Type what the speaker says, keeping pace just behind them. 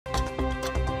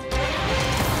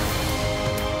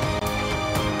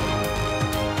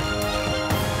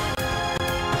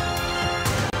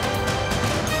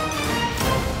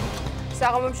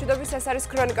საღამომშვიდობის ეს არის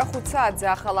ქრონიკა 5 საათზე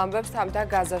ახალ ამბებს თამთა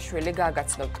გაზაშვილი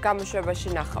გაგაცნობთ. გამოშვებაში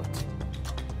ნახავთ.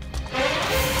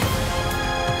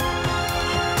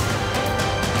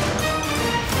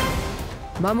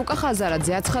 მამუკა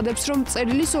ხაზარაძე აცხადებს, რომ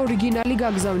წერილის ორიგინალი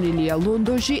გაგზავნილია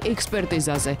ლონდონში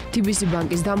ექსპერტიზაზე. TBC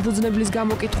ბანკის დამფუძნებლის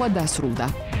გამოკითხვა დასრულდა.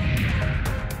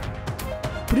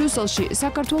 ბრიუსელში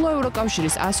საქართველოს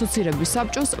ევროკავშირის ასოცირების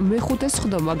საბჭოს მეხუთე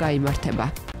სხდომა გაიმართება.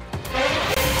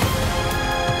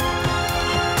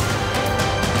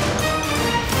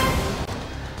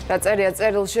 დაწერია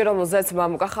წერილში, რომელზეც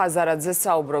მამუკა ხაზარაძე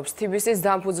საუბრობს. TBC-ის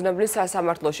დამფუძნებლის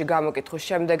სასამართლოში გამოკითხვის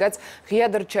შემდეგაც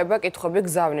ღიად რჩება კითხვები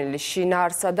გზავნილი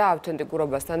შინაარსსა და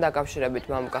ავთენტიკურობასთან დაკავშირებით.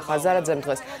 მამუკა ხაზარაძემ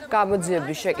დღეს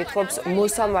გამოძიების შეკითხვებს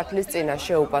მოსამართლის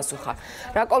წინაშე უპასუხა.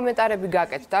 რა კომენტარები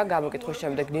გაკეთდა გამოკითხვის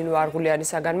შემდეგ ნინო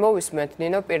არღულიანისაგან მოვისმენთ.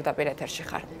 ნინო, პირდაპირ ეთერში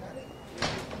ხარ.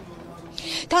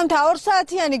 თამთა 2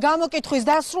 საათიანი გამოკითხვის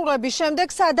დასრულების შემდეგ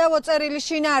სადავო წერილის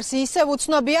შინაარსი ისევ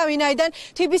უცნობია, ვინაიდან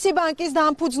TBC ბანკის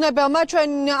დამფუძნებელმა ჩვენ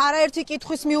არაერთი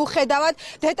კითხვის მიუხედავად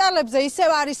დეტალებზე ისევ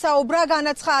არის საუბრა,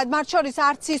 განაცხადა, მათ შორის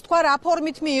არც ის თქვა, რა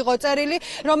ფორმით მიიღო წერილი,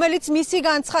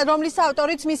 რომლის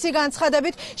ავტორიც მისი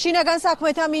განცხადებით შინაგან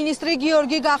საქმეთა მინისტრი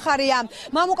გიორგი გახარია.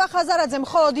 მამუკა ხაზარაძე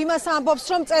მხოლოდ იმას ამბობს,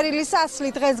 რომ წერილის ასლი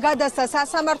დღეს გადასცა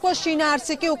სასამართლოს,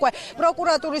 შინაარსი კი უკვე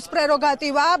პროკურატურის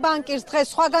პრეროგატივაა. ბანკის დღეს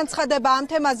სხვა განცხადება ამ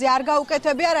თემაზე არ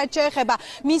გაუკეთებია, რაც შეეხება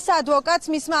მის ადვოკატს.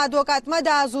 მისმა ადვოკატმა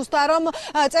დააზუსტა, რომ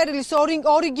წერილის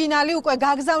ორიგინალი უკვე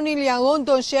გაგზავნილია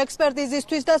ლონდონში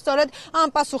ექსპერტიზისთვის და სწორედ ამ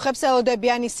პასუხებს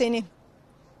ელოდებიან ისინი.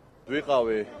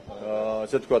 ვიყავი,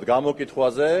 ესე ვთქვათ,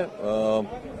 გამოკითხვაზე,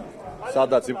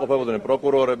 სადაც იმყოფებოდნენ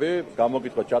პროკურორები,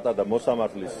 გამოკითხვა ჩატარდა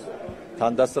მოსამართლის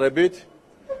თანდასწრებით.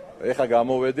 ეხა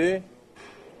გამოვედი,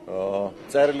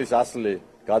 წერილის ასლი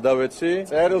გადავეცი.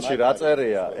 წერილში რა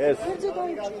წერია, ეს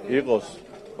იყოს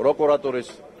პროკურატურის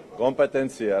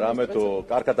კომპეტენცია, რამე თუ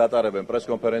კარგად ატარებენ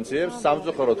პრესკონფერენციებს.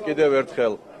 სამწუხაროდ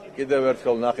კიდევ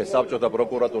ერთხელ ნახე საბჭოთა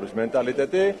პროკურატურის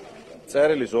მენტალიტეტი.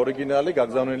 წერილის ორიგინალი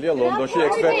გაგზავნილია ლონდონში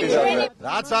ექსპერტიზაზე.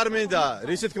 რაც არ მინდა,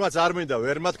 რისი თქმაც არ მინდა,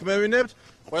 ვერ მათქმევინებთ.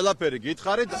 ყველაფერი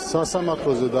გითხარით.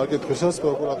 სასამართლოზე დაკითხვისას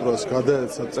პროკურატურას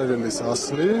გადაეცა წერილის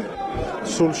ასლი,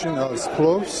 სულ შინაარსს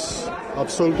ფლობს.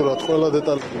 აბსოლუტურად ყველა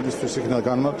დეტალი მისთვის იქნა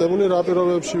განმარტებული, რა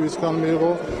პირობებში ვისგან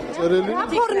მიიღო წერილი. რა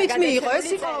ფორმით მიიღო ეს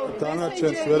იყო?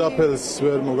 დანარჩენს ვერაფერს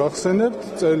ვერ მოგახსენებთ.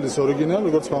 წერილის ორიგინალი,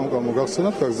 როგორც მამუკა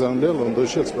მოგახსენებთ, გაგზავნილია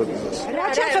ლონდონში ექსპერტიზაზე. რა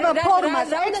შეეხება ფორმას,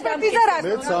 ექსპერტიზა რა?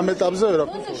 მეც ამ ეტაპზე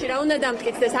ვერაფერს. რა უნდა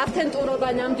დამტკიცდეს, ავთენტურობა,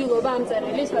 ნამდვილობა ამ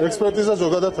წერილის? ექსპერტიზა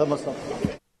ზოგადად ამასთან.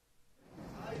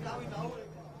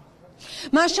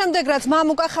 მას შემდეგ, რაც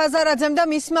მამუკა ხაზარაძემ და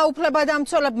მისმა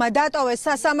უფლებადამცველებმა დატოვეს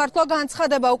სასამართლო,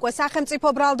 განცხადება უკვე სახელმწიფო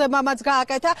ბრალდებამაც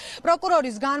გააკეთა.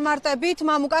 პროკურორის განმარტებით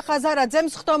მამუკა ხაზარაძემ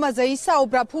სხდომაზე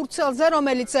ისაუბრა ფურცელზე,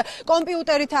 რომელიც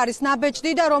კომპიუტერით არის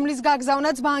ნაბეჭდი და რომლის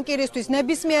გაგზავნაც ბანკირისთვის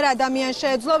ნებისმიერ ადამიანს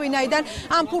შეეძლო, ვინაიდან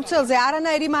ამ ფურცელზე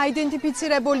არანაირი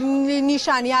მაიდენტიფიცირებული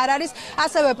ნიშანი არ არის.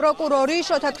 ასევე პროკურორი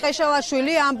შოთა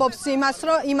ტყეშელაშვილი ამბობს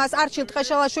იმას არჩილ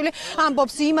ტყეშელაშვილი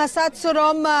ამბობს იმასაც,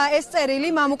 რომ ეს წერილი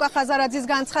მამუკა ხაზარაძის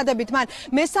განცხადებით მან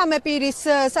მესამე პირის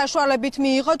საშუალებით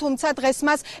მიიღო, თუმცა დღეს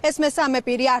მას ეს მესამე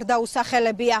პირი არ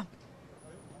დაუსახელებია.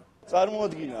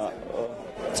 წარმოადგინა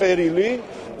წერილი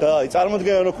და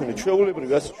წარმოადგენა რა ქონია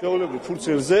ჩვეულებრივ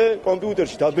ფურცელზე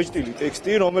კომპიუტერში დაბეჭდილი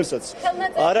ტექსტი, რომელსაც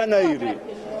არანაირი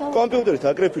კომპიუტერით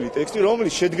აკრეფილი ტექსტი,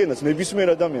 რომლის შედგენაც ნებისმიერ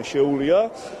ადამიანს შეუძლია.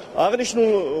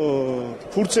 აღნიშნულ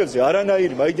ფურცელზე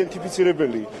არანაირი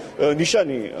მაიდენტიფიცირებელი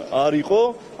ნიშანი არ იყო.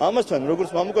 ამასთან, როგორც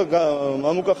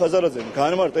მამუკა ხაზარაძემ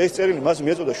განმარტა, ეს წერილი მას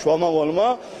მიეწოდა შუამავალმა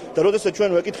და როდესაც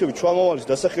ჩვენ ვეკითხებით შუამავალის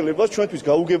დასახელებას, ჩვენთვის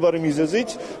გაუგებარი მიზეზით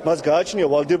მას გააჩნია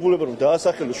ვალდებულება, რომ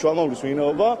დაასახელოს შუამავლის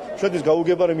ვინაობა. ჩვენთვის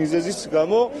გაუგებარი მიზეზის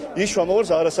გამო ის შუამავალს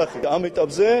არ ასახელა. ამ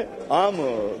ეტაპზე ამ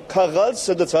ქაღალდს,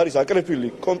 სადაც არის აკრეფილი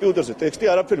კომპიუტერზე ტექსტი,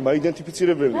 არაფერი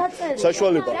მაიდენტიფიცირებელი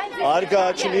საშუალება არ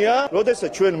გააჩნია.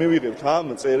 როდესაც ჩვენ მივიღებთ ამ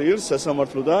წერილს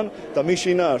სასამართლოდან და მის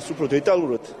შინაარსს უფრო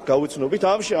დეტალურად გავიცნობით,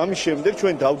 ამის შემდეგ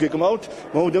ჩვენ დავგეგმავთ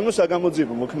მომდევნო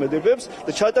საგამოძიებო მოქმედებებს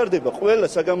და ჩატარდება ყველა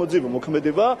საგამოძიებო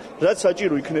მოქმედება, რაც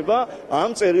საჭირო იქნება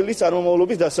ამ წერილის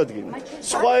წარმომავლობის დასადგენად.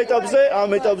 სხვა ეტაპზე, ამ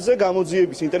ეტაპზე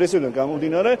გამოძიების ინტერესებიდან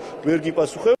გამომდინარე ვერ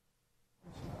გიპასუხებ.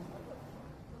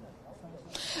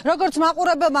 როგორც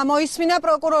მაყურებელმა მოისმინა,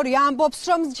 პროკურორი ამბობს,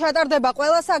 რომ ჩატარდება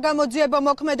ყველა საგამოძიებო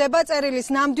მოქმედება წერილის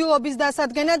ნამდვილობის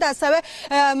დასადგენად, ასევე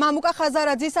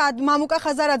მამუკა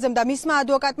ხაზარაძემ და მისმა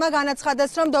ადვოკატმა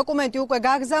განაცხადეს, რომ დოკუმენტი უკვე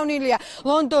გაგზავნილია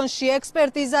ლონდონში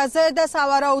ექსპერტიზაზე და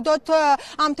სავარაუდოდ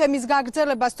ამ თემის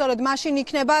გაგრძელება სწორედ მაშინ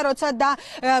იქნება, როცა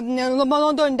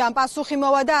ლონდონიდან პასუხი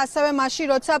მოვა და ასევე მაშინ,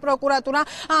 როცა პროკურატურა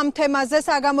ამ თემაზე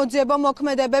საგამოძიებო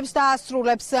მოქმედებებს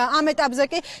დაასრულებს. ამ ეტაპზე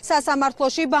კი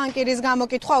სასამართლოში ბანკირის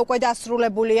გამოკითხვა უკვე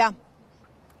დასრულებულია.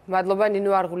 მადლობა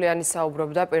ნინო არღულიანი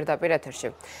საუბრობდა პირდაპირ ეთერში.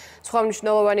 სხვა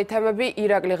მნიშვნელოვანი თემები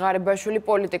ირაკლი ღარიბაშვილი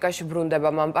პოლიტიკაში ბრუნდება.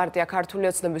 მან პარტია ქართული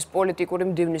ოცნების პოლიტიკური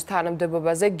მდივნის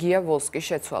თანამდებობაზე გია ვოლსკი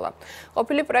შეცვალა.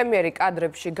 ყოფილი პრემიერი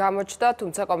კადრებში გამოჩნდა,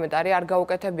 თუმცა კომენტარი არ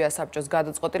გაუკეთებია საბჭოს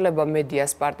გადაწყვეტილება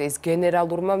მედიას პარტიის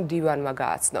გენერალურმა მდივანმა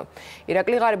გააცნო.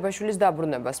 ირაკლი ღარიბაშვილის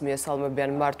დაბრუნებას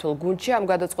მიესალმებიან მართულ გუნდში, ამ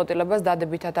გადაწყვეტილებას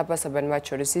დადებითად აფასებენ მათ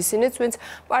შორის ისინიც, ვინც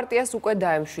პარტიას უკვე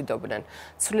დაემშვიდობდნენ.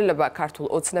 ცვლილება ქართულ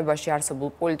ოცნებაში არსებულ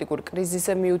პოლიტიკურ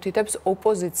კრიზისზე მიუთითებს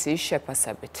ოპოზიციის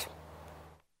შეფასებით.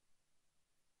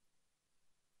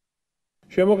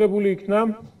 შემოღებული იქნა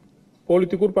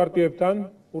პოლიტიკურ პარტიებთან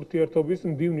ურთიერთობის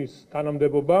მდივნის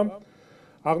თანამდებობა.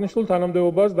 აღნიშნულ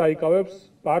თანამდებობას დაიკავებს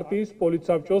პარტიის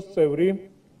პოლიტსაბჭოს წევრი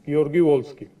გიორგი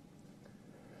ვოლსკი.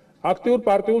 აქტიურ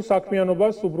პარტიულ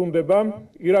საქმიანობას უბრუნდება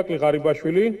ირაკლი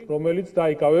ღარიბაშვილი, რომელიც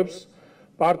დაიკავებს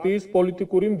პარტიის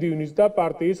პოლიტიკური მდივნის და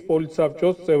პარტიის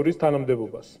პოლიტსაბჭოს წევრის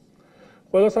თანამდებობას.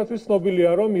 ყველასათვის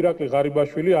ცნობილია, რომ ირაკლი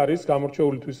ღარიბაშვილი არის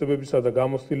გამორჩეული თვისებებისა და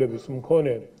გამოცდილების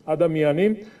მქონე ადამიანი,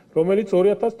 რომელიც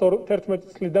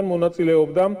 2011 წლიდან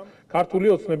მონაწილეობდა ქართული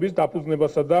ოცნების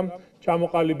დაფუძნებასა და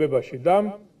ჩამოყალიბებაში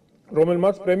და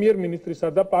რომელმაც პრემიერ-მინისტრისა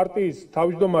და პარტიის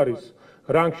თავმჯდომარის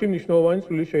რანგში მნიშვნელოვანი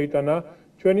წვლილი შეიტანა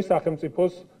ჩვენი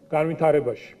სახელმწიფოს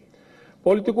განვითარებაში.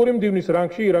 პოლიტიკური მდივნის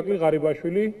რანგში ირაკლი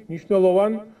ღარიბაშვილი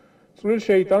მნიშვნელოვან წვლილს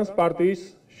შეიტანს პარტიის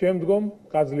შემდგომ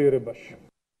გაძლიერებაში.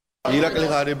 ირაკლი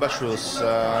ღარიბაშვილს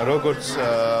როგორც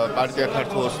პარტია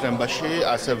ქართულ ოცნებაში,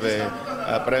 ასევე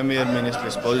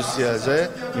პრემიერ-მინისტრის პოზიციაზე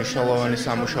მნიშვნელოვანი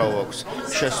სამუშაო აქვს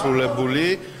შესრულებული.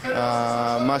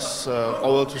 მას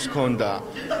ყოველთვის ჰქონდა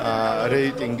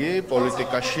რეიტინგი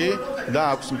პოლიტიკაში და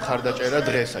აქვს მხარდაჭერა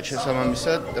დღესაც.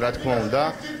 შესაბამისად, რა თქმა უნდა,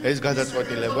 ეს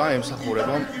გადაწყვეტილება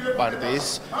ემსახურება პარტიის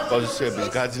პოზიციების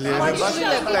გაძლიერებას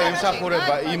და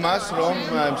ემსახურება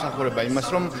იმას,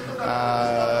 რომ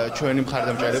ჩვენი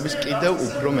მხარდამჭერების კიდევ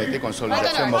უფრო მეტი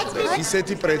კონსოლიდაცია მოხდეს.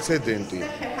 ისეთი პრეცედენტი,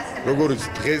 როგორც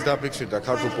დღეს დაფიქსირდა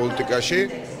ქართულ პოლიტიკაში,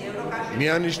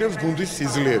 მიანიშნებს გუნდის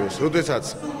სიძლიერეს, როდესაც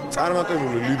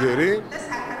წარმატებული ლიდერი,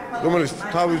 რომელიც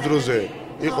თავის დროზე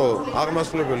იყო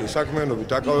აღმასრულებელი საქმიანობით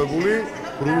დაკავებული,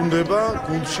 ბრუნდება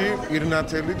გუნდში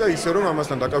პირნათელი და ისე რომ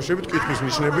ამასთან დაკავშირებით კითხვის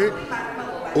ნიშნები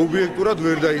ობიექტურად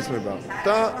ვერ დაისმება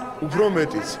და უფრო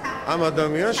მეტიც ამ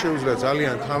ადამიანს შეუძლია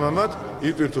ძალიან თამამად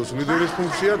იტვირთოს ლიდერის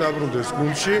ფუნქცია, დაბრუნდეს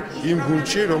გუნდში, იმ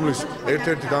გუნდში, რომლის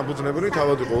ერთ-ერთი დამფუძნებელი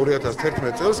თავად იყო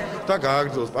 2011 წელს და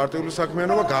გააგრძელოს პარტიული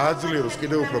საქმიანობა, გააძლიეროს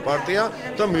კიდევ უფრო პარტია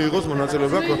და მიიღოს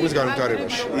მონაწილეობა ქვეყნის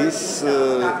განვითარებაში. ის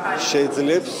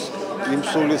შეძლებს იმ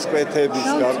სულისკვეთების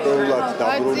გარკვეულად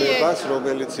დაბრუნებას,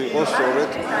 რომელიც იყო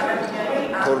სწორედ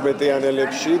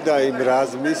 12-იანელებში და იმ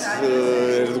რაზმის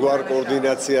ერთგვარ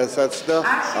კოორდინაციასაც და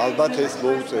ალბათ ეს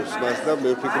მოუწევს მას და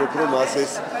მე ვფიქრობ, რომ მას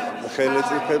ეს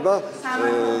ხელეწიფება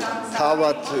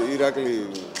თავად ირაკლი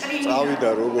წავიდა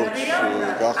როგორც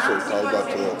გახსოვთ ალბათ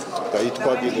და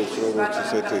ითქვა კიდევ როგორც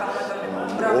ესეთი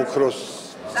ოქროს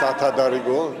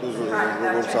სათადარიგო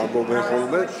როგორც ამბობენ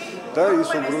ხოლმე და ის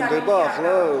უბრუნდება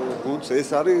ახლა გუნდს. ეს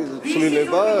არის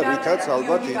ცვლილება, რითაც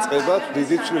ალბათ იწყება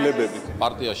დიდი ცვლილებები.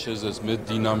 პარტია შეძლებს მეტ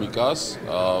დინამიკას,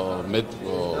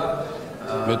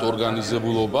 მეტ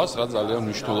ორგანიზებულობას, რაც ძალიან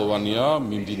მნიშვნელოვანია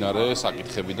მიმდინარე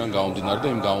საკითხებიდან გამომდინარე და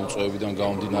იმ გამოწვევებიდან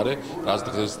გამომდინარე, რაც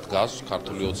დღეს დგას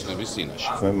ქართული ოცნების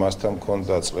წინაშე. მე მასთან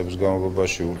მქონდა წლების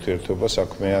განმავლობაში ურთიერთობა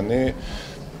საქმიანი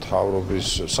მთავრობის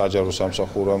საჯარო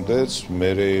სამსახურამდეც,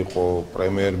 მერე იყო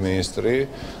პრემიერ-მინისტრი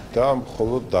და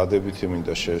მხოლოდ დადებითი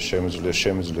მინდა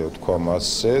შემიძლია თქვა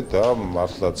მასზე და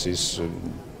მართლაც ის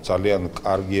ძალიან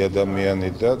კარგი ადამიანი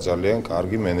და ძალიან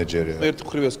კარგი მენეჯერია. ერთ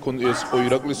მხრივ ეს იყო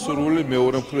ირაკლის სურვილი,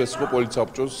 მეორე მხრივ ეს იყო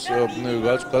პოლიტსაბჭოს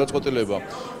გადაწყვეტილება,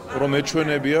 რომ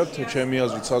ეჩვენებიათ ჩემი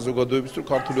აზრით საზოგადოების თუ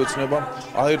ქართული ოცნება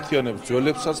აერთიანებს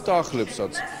ძველებსაც და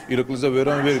ახლებსაც. ირაკლიზე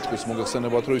ვერან ვერ იტყვის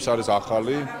მოგეხსენებათ, რომ ის არის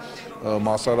ახალი,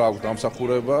 მას არ აქვს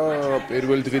დამსახურება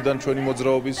პირველი დღიდან ჩვენი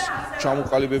მოძრაობის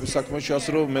ჩამოყალიბების საქმეში, ასე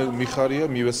რომ მე მიხარია,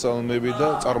 მივესალმები და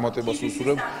წარმატებას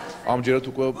უსურვებ ამჯერად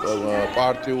უკვე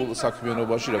პარტიულ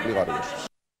საქმიანობაში ირაკლი ღარიბაშვილს.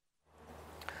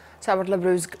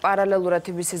 სამართლებრივი პარალელურად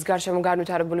TBC-ის გარშემო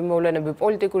განვითარებული მოვლენები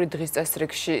პოლიტიკური დღის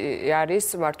წესრიგში არის.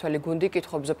 მართველი გუნდი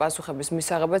კითხვებზე პასუხების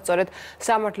მისაღებად სწორედ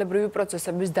სამართლებრივი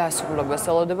პროცესების დასრულებას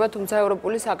ელოდება, თუმცა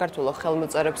ევროპული საქართველო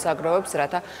ხელმოწერებს აგროვებს,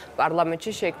 რათა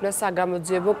პარლამენტში შეიქმნას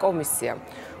საგამოძიებო კომისია.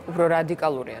 უფრო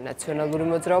რადიკალურია ნაციონალური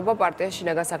მოძრაობა, პარტია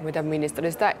შინაგან საქმეთა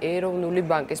მინისტრის და ეროვნული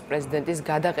ბანკის პრეზიდენტის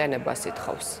გადაყენებას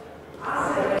ითხოვს.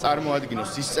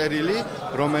 წარმოადგინოს ის წერილი,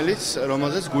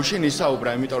 რომელზეც გუშინ ისაუბრა,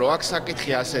 იმიტომ რომ აქ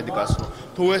საკითხი ასე დგას, რომ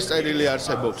თუ ეს წერილი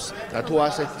არსებობს და თუ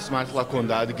ასეთი მართლა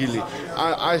ქონდა ადგილი,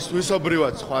 ეს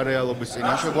თვისობრივად სხვა რეალობის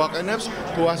წინაშე გვაყენებს,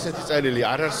 თუ ასეთი წერილი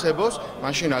არ არსებობს,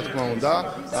 მაშინ რა თქმა უნდა,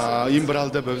 იმ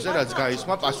ბრალდებებზე რაც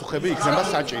გაისმა, პასუხები იქნება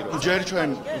საჭირო. ჯერ ჩვენ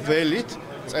ველით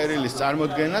წერილის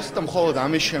წარმოდგენას და მხოლოდ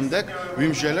ამის შემდეგ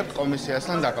ვიმსჯელებთ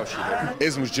კომისიასთან დაკავშირებით.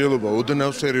 ეს მსჯელობა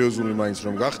ოდნავ სერიოზული მაინც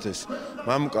რომ გახდეს,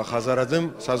 მამუკა ხაზარაძემ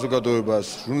საზოგადოებას,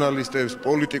 ჟურნალისტებს,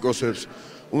 პოლიტიკოსებს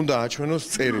უნდა აჩვენოს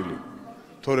წერილი.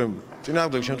 თორემ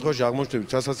წინააღმდეგ შემთხვევაში აღმოჩნდებით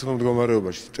სასაცილო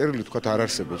მდგომარეობაში, წერილი თქვათ არ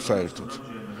არსებობს საერთოდ.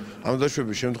 ამ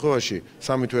დაშვების შემთხვევაში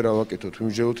სამით ვერ ავაკეთოთ,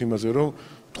 ვიმსჯელოთ იმაზე, რომ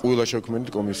ტყუილა შევქმნით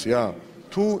კომისია?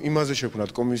 თუ იმაზე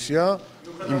შევქმნათ კომისია,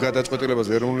 იმ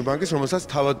გადაწყვეტილებაზე ეროვნული ბანკის, რომელსაც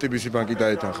თავად TBC ბანკი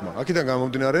დაეთანხმა. აქედან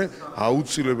გამომდინარე,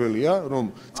 აუცილებელია, რომ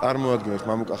წარმოადგინოს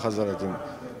მამუკა ხაზარაძემ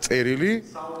წერილი,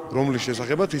 რომლის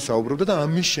შესახებაც ისაუბრებდა და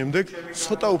ამის შემდეგ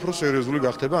ცოტა უფრო სერიოზული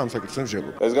გახდება ამ საკითხზე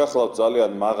მსჯელობა. ეს გახლავთ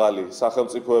ძალიან მაღალი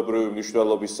სახელმწიფოებრივი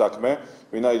მნიშვნელობის საქმე,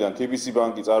 ვინაიდან TBC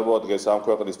ბანკი წარმოადგენს ამ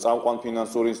ქვეყნის წამყვან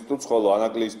ფინანსურ ინსტიტუტს, ხოლო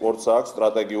ანაკლიის პორტს აქვს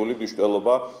სტრატეგიული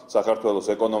მნიშვნელობა საქართველოს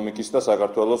ეკონომიკის და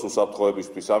საქართველოს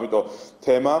უსაფრთხოებისთვის. ამიტომ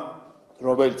თემა,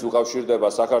 რომელიც უკავშირდება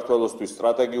საქართველოსთვის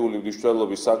სტრატეგიული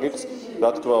მნიშვნელობის საკითხს, რა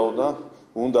თქმა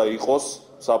უნდა იყოს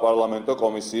საპარლამენტო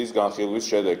კომისიის განხილვის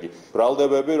შედეგი.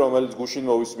 ბრალდებები, რომელიც გუშინ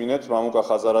მოვისმინეთ მამუკა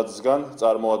ხაზარაძისგან,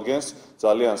 წარმოადგენს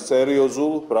ძალიან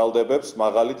სერიოზულ ბრალდებებს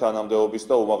მაღალი თანამდებობის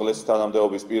და უმაღლესი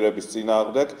თანამდებობის პირების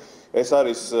წინააღმდეგ. ეს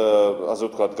არის, ასე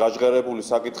ვთქვათ, გაჟღერებული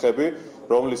საკითხები,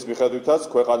 რომლის მიხედვითაც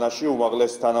ქვეყანაში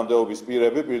უმაღლესი თანამდებობის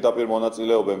პირები პირდაპირ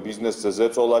მონაწილეობენ ბიზნესზე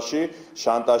ზეწოლაში,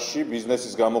 შანტაჟში,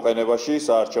 ბიზნესის გამოყენებაში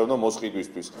საარჩევნო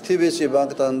მოსყიდვისთვის. TBC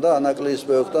ბანკთან და ანაკლიის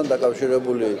პროექტთან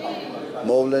დაკავშირებული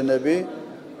მოვლენები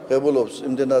ღებულობს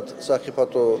იმდენად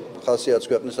სახიფათო ხასიათს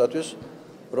ქვეყნისათვის,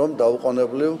 რომ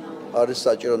დაუყოვნებლივ არის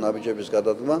საჭირო ნაბიჯების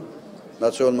გადადგმა.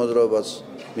 ნაციონალურ მოძრაობას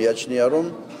მიაჩნია, რომ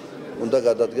უნდა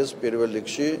გადადგეს პირველ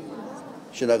რიგში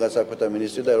შინაგან საქმეთა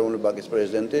მინისტრი და ეროვნული ბანკის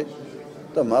პრეზიდენტი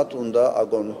და მათ უნდა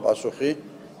აგონ პასუხი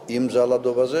იმ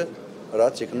ზალადობაზე,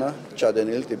 რაც იქნა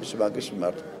ჩადენილი TBC ბანკის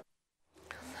მიმართ.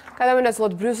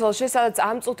 გადავინაცვლოთ ბრიუსელში, სადაც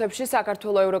ამ წუთებში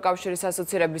საქართველოს ევროკავშირის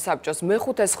ასოცირების საბჭოს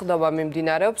მეხუთე სხდომა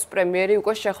მიმდინარეობს. პრემიერი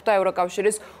უკვე შეხვდა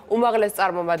ევროკავშირის უმაღლეს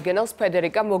წარმომადგენელს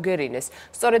ფედერიკა მოგერინეს.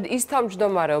 სწორედ ის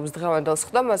თავმჯდომარეობს დღევანდელ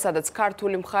სხდომას, სადაც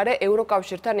ქართული მხარე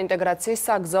ევროკავშირთან ინტეგრაციის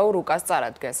საგზაურ უკას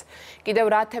წარადგენს. კიდევ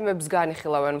რა თემებს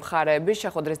განიხილავენ მხარეები,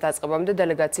 შეხვედრის დაწყებამდე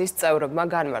დელეგაციის წევრებმა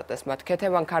განმარტეს. მათ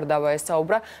ქეთევან ქარდავა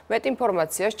ესაუბრა, მეტ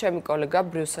ინფორმაციას ჩემი კოლეგა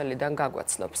ბრიუსელიდან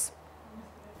გაგვაცნობს.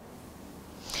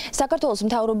 საქართველოს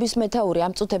მთავრობის მეთაური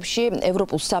ამ წუთებში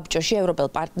ევროპულ საბჭოში ევროპელ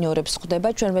პარტნიორებს ხვდება.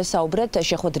 ჩვენ ვესაუბრეთ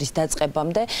შეხვედრის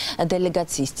დაწყებამდე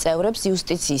დელეგაციის წევრებს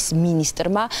იუსტიციის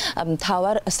მინისტრმა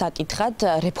მთავარ საკითხად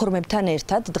რეფორმებთან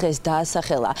ერთად დღეს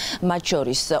დაასახელა მათ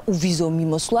შორის უვიზო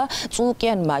მიმოსვლა.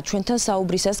 წულკიანმა ჩვენთან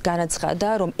საუბრისას განაცხადა,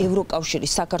 რომ ევროკავშირი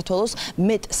საქართველოს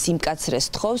მეტ სიმკაცრეს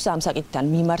თხოვს ამ საკითხთან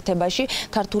მიმართებაში.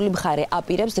 ქართული მხარე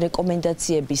აპირებს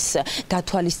რეკომენდაციების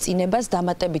გათვალისწინებას,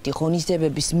 დამატებითი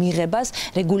ღონისძიებების მიღებას,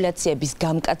 რეგულაციების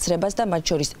გამკაცრებას და მათ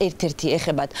შორის ერთ-ერთი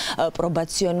ეხებათ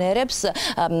პრობაციონერებს.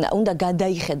 უნდა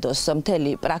გადაიხედოს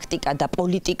მთელი პრაქტიკა და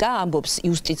პოლიტიკა, ამბობს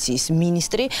იუსტიციის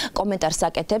მინისტრი. კომენტარს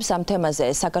აკეთებს ამ თემაზე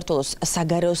საქართველოს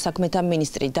საგარეო საქმეთა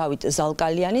მინისტრი დავით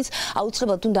ზალკალიანიც.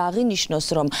 აუცილებლად უნდა აღინიშნოს,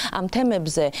 რომ ამ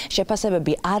თემებზე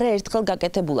შეფასებები არაერთხელ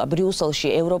გაკეთებულა ბრიუსელში,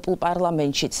 ევროპულ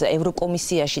პარლამენტშიც,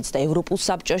 ევროკომისიაშიც და ევროპულ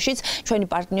საბჭოშიც. ჩვენი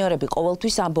პარტნიორები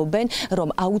ყოველთვის ამბობენ, რომ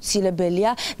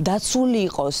აუცილებელია დაცული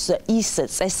იყოს ის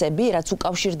წესები, რაც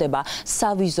უკავშირდება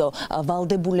სავიზო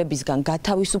ვალდებულებისგან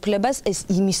გათავისუფლებას, ეს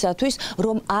იმისათვის,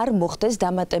 რომ არ მოხდეს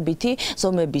დამატებითი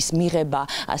ზომების მიღება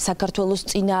საქართველოს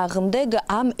წინააღმდეგ.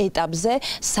 ამ ეტაპზე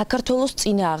საქართველოს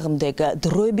წინააღმდეგ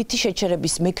დროებითი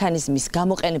შეჩერების მექანიზმის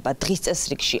გამოყენება დღის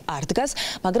წესრიგში არ დგას,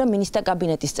 მაგრამ მინისტრთა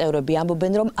კაბინეტის წევრები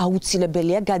ამბობენ, რომ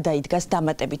აუცილებელია გადაიდგას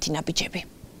დამატებითი ნაბიჯები.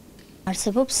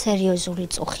 არსებობს სერიოზული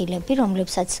წუხილები,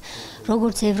 რომლებსაც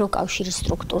როგორც ევროკავშირის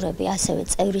სტრუქტურები, ასევე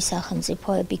წევრი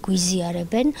სახელმწიფოები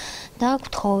გვიზიარებენ და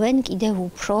გთხოვენ კიდევ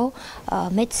უფრო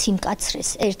მეტ სიმკაცრეს.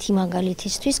 ერთი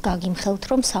მაგალითისთვის გაგიმხელთ,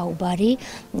 რომ საუბარი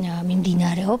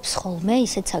მიმდინარეობს ხოლმე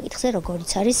ისეთ საკითხზე, როგორც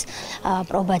არის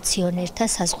პრობაციონერთა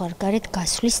საზღვარგარეთ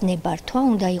გასვლის ნებართვა.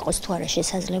 უნდა იყოს თუ არა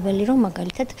შესაძლებელი, რომ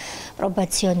მაგალითად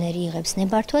პრობაციონერი იღებს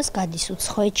ნებართვას, გადის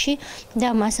უცხოეთში და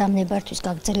მას ამ ნებართვის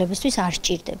გაგრძელებისთვის არ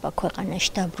სჭირდება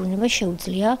ქვეყანაში დაბრუნება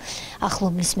შეუძლია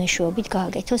ახლობლის მეშვეობით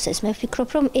გააკეთოს ეს. მე ვფიქრობ,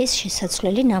 რომ ეს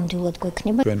შესაძლებელი ნამდვილად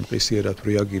გვექნება. ჩვენ მყისიერად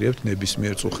რეაგირებთ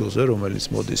ნებისმიერ წუხილზე, რომელიც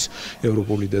მოდის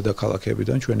ევროპული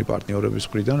დედაქალაქებიდან, ჩვენი პარტნიორების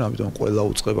მხრიდან, ამიტომ ყველა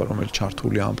უწყება, რომელიც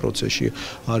ჩართულია ამ პროცესში,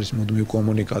 არის მუდმივ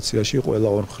კომუნიკაციაში, ყველა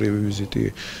ორმხრივი ვიზიტი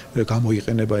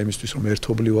გამოიყენება იმისთვის, რომ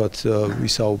ერთობლივად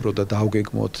ვისაუბროთ და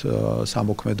დავგეგმოთ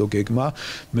სამოქმედო გეგმა.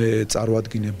 მე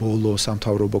წარვადგინე ბოლო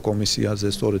სამთავრობო კომისიაზე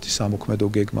სწორედ ის სამოქმედო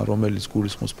გეგმა, რომელიც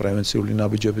გულისხმობს პრევენციული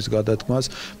ნაბიჯების გადადგმას,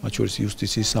 მათ შორის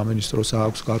იუსტიციის სამინისტროს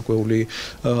აქვს გარკვეული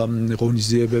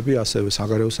ღონისძიებები, ასევე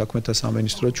საგარეო საქმეთა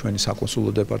სამინისტრო, ჩვენი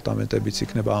საკონსულო დეპარტამენტებიც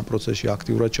იქნება ამ პროცესში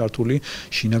აქტიურად ჩართული.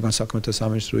 შინაგან საქმეთა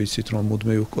სამინისტრო იცით, რომ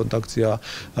მუდმივ კონტაქტია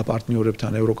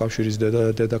პარტნიორებთან ევროკავშირის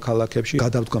დედაქალაქებში.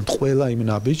 გადავდგამთ ყველა იმ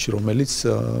ნაბიჯს, რომელიც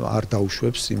არ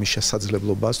დაუშვებს იმის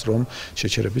შესაძლებლობას, რომ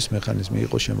შეჩერების მექანიზმი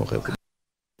იყოს შემოღებული.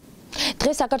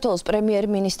 დღეს საქართველოს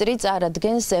პრემიერ-მინისტრი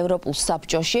წარადგენს ევროპულ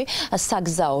საბჭოში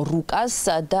საგზაო რუკას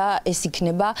და ეს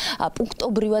იქნება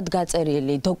პუნქტობრივად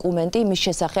გაწერილი დოკუმენტი იმის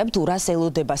შესახებ, თუ რას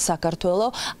ელოდება საქართველო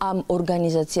ამ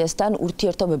ორგანიზაციასთან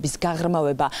ურთიერთობების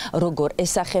გაღრმავება როგორ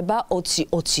ესახება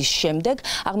 2020-ის შემდეგ.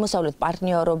 აღმოსავლეთ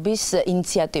პარტნიორობის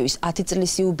ინიციატივის 10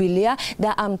 წლის იუბილეა და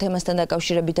ამ თემასთან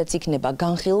დაკავშირებითაც იქნება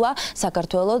განხილვა.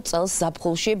 საქართველო წელს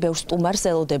ზაფხულში ბევრ სტუმარს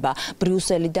ელოდება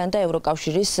ბრიუსელიდან და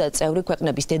ევროკავშირის წევრი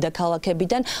ქვეყნების დედაქალაქებიდან.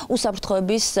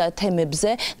 უსაფრთხოების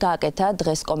თემებზე გააკეთა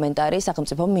დღეს კომენტარი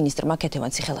სახელმწიფო მინისტრმა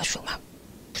ქეთევან ციხელაშვილმა.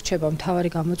 რჩება მთავარი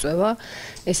გამოწვევა,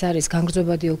 ეს არის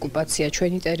განგრძობადი ოკუპაცია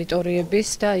ჩვენი ტერიტორიების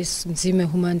და ის მძიმე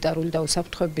ჰუმანიტარული და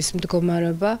უსაფრთხოების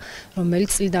მდგომარეობა,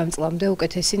 რომელიც წლიდან წლამდე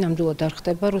უკეთესი ნამდვილად არ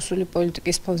ხდება რუსული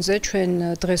პოლიტიკის ფონზე. ჩვენ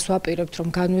დღეს ვაპირებთ, რომ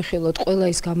განვიხილოთ ყველა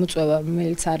ის გამოწვევა,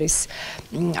 რომელიც არის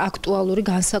აქტუალური,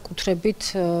 განსაკუთრებით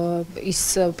ის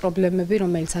პრობლემები,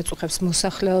 რომელიც აწუხებს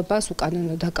მოსახლეობას,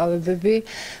 უკანონო დაკავებები,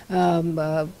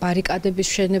 ბარიკადების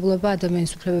მშენებლობა,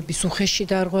 ადამიანის უფლებების უხეში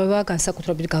დარღვევა,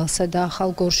 განსაკუთრებით გალსა და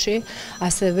ახალ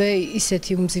ასევე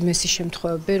ისეთი უმძიმესი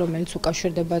შემთხვევები, რომელიც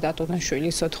უკავშირდება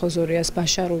დატონაშვილის, ოთხოზორიას,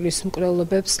 ბაშარულის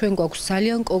მკვლელობებს. ჩვენ გვაქვს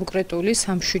ძალიან კონკრეტული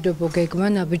სამშვიდობო გეგმა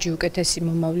ნაბიჯი უკეთესი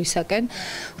მომავლისაკენ,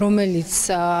 რომელიც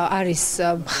არის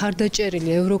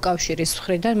მხარდაჭერილი ევროკავშირის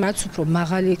მხრიდან, რაც უფრო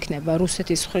მაღალი იქნება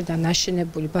რუსეთის მხრიდან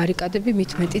აშენებული ბარიკადები,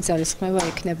 მით მეტი ძალისხმევა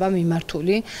იქნება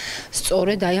მიმართული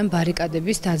სწორედ აი ამ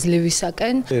ბარიკადების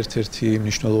დაძლევისაკენ. ერთ-ერთი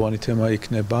მნიშვნელოვანი თემა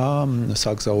იქნება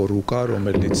საგზაო რუკა,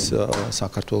 რომელიც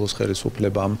საქართველოს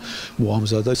ხელისუფლებამ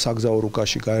მოამზადა. საგზაო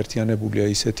რუკაში გაერთიანებულია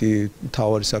ისეთი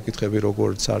მთავარი საკითხები,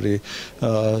 როგორც არის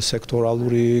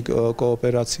სექტორალური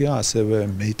კოოპერაცია, ასევე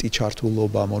მეტი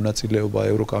ჩართულობა, მონაწილეობა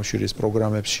ევროკავშირის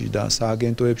პროგრამებში და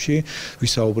სააგენტოებში.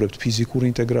 ვისაუბრებთ ფიზიკურ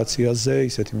ინტეგრაციაზე,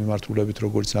 ისეთი მიმართულებით,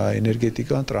 როგორც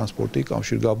ენერგეტიკა, ტრანსპორტი,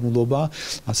 კავშირგაბმულობა,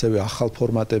 ასევე ახალ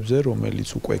ფორმატებზე, რომელიც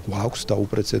უკვე გვაქვს და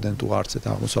უპრეცედენტო არც ერთ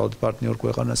აღმოსავლეთ პარტნიორ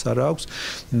ქვეყანას არ აქვს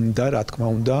და რა თქმა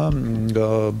უნდა,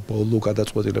 ბოლო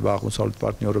გადაწყვეტილება აღმოსავლეთ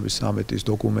პარტნიორობის სამიტის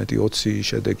დოკუმენტი 20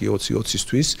 შედეგი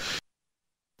 2020-ისთვის.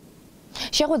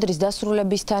 შეხვედრის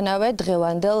დასრულებისთანავე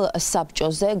დღევანდელ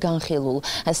საბჭოზე განხილულ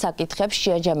საკითხებს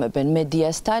შეაჯამებენ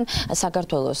მედიასთან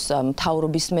საქართველოს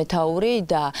მთავრობის მეთაური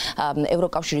და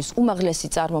ევროკავშირის უმაღლესი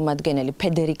წარმომადგენელი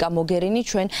ფედერიკა მოგერინი.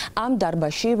 ჩვენ ამ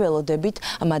დარბაზში ველოდებით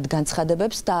მათ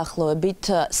განცხადებებს დაახლოებით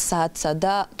საათსა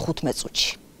და 15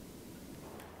 წუთში.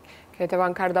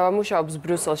 ქეთევან ქარდავა მუშაობს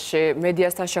ბრიუსელში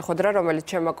მედიასთან შეხვედრა, რომელიც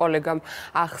ჩემმა კოლეგამ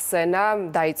ახსენა,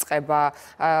 დაიწყება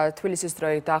თბილისის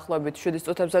დროით დაახლოებით 7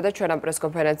 წუთებზე და ჩვენ ამ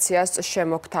პრესკონფერენციას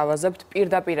შემოგთავაზებთ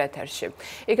პირდაპირ ეთერში.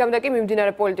 იქამდე კი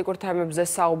მიმდინარე პოლიტიკურ თემებზე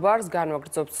საუბარს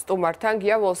განვაგრძობთ სტუმართან.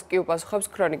 გია ვოლსკი უპასუხებს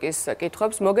ქრონიკის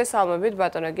კითხვებს. მოგესალმებით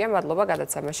ბატონო გია, მადლობა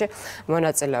გადაცემაში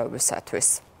მონაწილეობისათვის.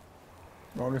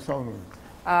 მოგესალმებით.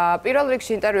 პირველ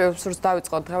რიგში ინტერვიუებს სურს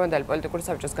დავიწყოთ დღევანდელი პოლიტიკური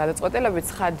საბჭოს გადაწყვეტილებით.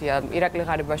 ცხადია, ირაკლი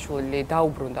ღარიბაშვილი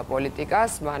დაუბრუნდა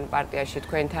პოლიტიკას, მან პარტიაში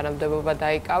თქვენი თანამდებობა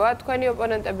დაიკავა. თქვენი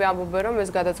ოპონენტები ამბობენ, რომ ეს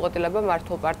გადაწყვეტილება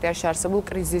მართულ პარტიაში არსებულ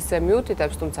კრიზისზე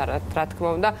მიუთითებს, თუმცა რა თქმა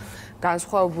უნდა,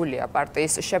 განსხვავებულია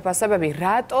პარტიის შეფასებები.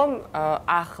 რატომ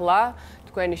ახლა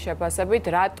თქვენი შეფასებით,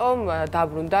 რატომ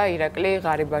დაბრუნდა ირაკლი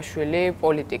ღარიბაშვილი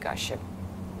პოლიტიკაში?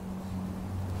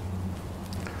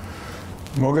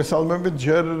 მოგესალმებით,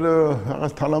 ჯერ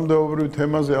რაღაც თანამდებობრივ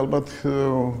თემაზე ალბათ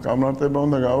გამარტება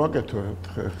უნდა გავაკეთოთ.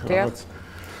 რაღაც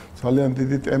ძალიან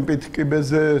დიდი ტემპით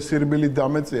კიბეზე სირბილი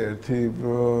დამეწია ერთი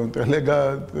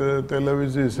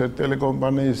ტელევიზიის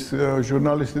ტელეკომპანიის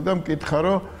ჟურნალისტი და მკითხა,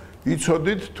 რომ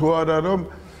იცოდით თუ არა რომ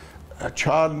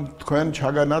თქვენ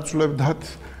ჩაგანაცვლებდათ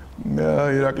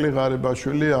ირაკლი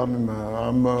ღარიბაშვილი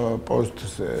ამ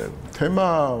პოსტზე. თემა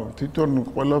თვითონ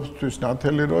ყველასთვის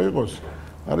ნათელი რო იყოს,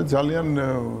 არის ძალიან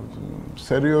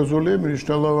სერიოზული,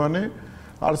 მნიშვნელოვანი.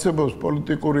 არსებობს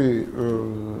პოლიტიკური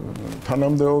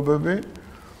თანამდებობები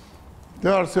და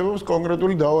არსებობს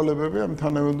კონკრეტული დავალებები ამ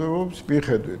თანამდებობის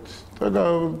მიხედვით. და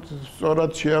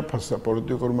სწორად შეაფასა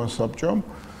პოლიტიკურმა საბჭომ,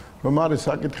 რომ არის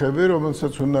საკითხები,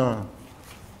 რომელსაც უნდა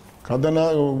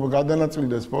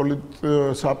გადანაწილდეს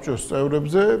საბჭოს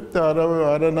წევრებზე და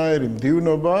არანაირი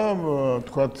მდივნობა,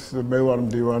 თქვათ მე ვარ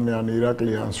მდივანი ან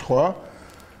ირაკლი ან სხვა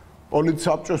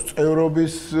პოლიცსაბჭოს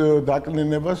წევრობის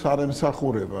დაკნინებას არ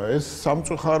ემსახურება. ეს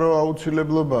სამწუხარო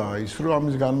აუცილებლობაა ის, რომ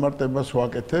ამის განმარტებას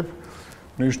ვაკეთებ.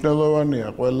 მნიშვნელოვანია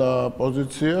ყველა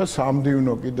პოზიცია,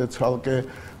 სამდივნო კიდე ცალკე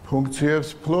ფუნქციებს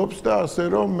ფლობს და ასე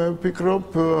რომ მე ვფიქრობ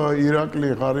ირაკლი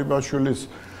ღარიბაშვილის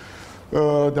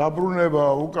დაბრუნება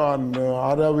უკან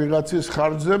არა ვიღაცის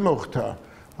ხარჯზე მოხდა,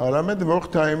 არამედ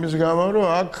მოხდა იმის გამო, რომ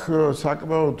აქ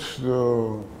საკმაოდ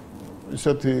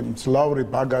ისეთი მძლავრი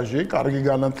ბაგაჟი, კარგი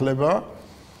განათლება,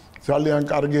 ძალიან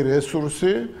კარგი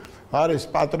რესურსი, არის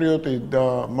პატრიოტი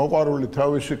და მოყვარული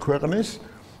თავისი ქვეყნის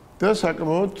და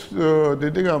საკმაოდ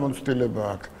დიდი გამოცდილება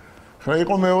აქვს. ხა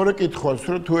იყო მეორე კითხვაც,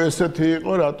 რომ თუ ესეთი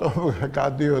იყო, რატომ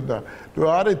გადიოდა? თუ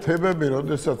არის თებები,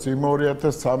 როდესაც იმ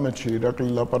 2013-ში ირაკლი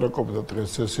ლაპარაკობდა დღეს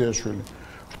სესიაშვილი.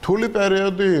 რთული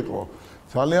პერიოდი იყო.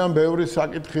 ძალიან ბევრი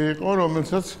საკითხი იყო,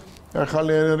 რომელსაც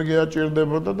ახალი ენერგია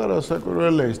ჭირდებოდა და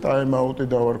რასაკვირველია ის ტაიმაუტი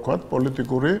დავარქვათ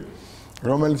პოლიტიკური,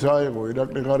 რომელიც აიღო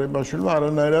ირაკლი ღარიბაშვილმა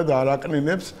არანაირად არ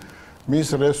აკნინებს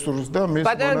მის რესურსს და მის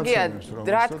მონაცემებს.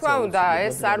 რა თქმა უნდა,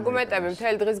 ეს არგუმენტები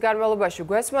მთელი დღის განმავლობაში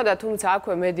გვესმოდა, თუმცა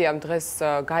აქვე მედიამ დღეს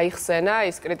გაიხსენა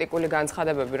ის კრიტიკული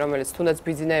განცხადებები, რომელიც თუნდაც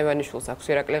ბიძინა ივანიშვილს აქვს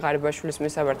ირაკლი ღარიბაშვილის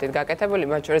მისამართით გაკეთებული,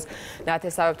 მათ შორის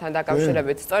ნათესავებთან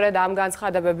დაკავშირებით. სწორედ ამ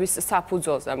განცხადებების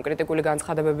საფუძველზე, ამ კრიტიკული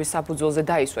განცხადებების საფუძველზე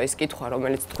დაისვა ის კითხვა,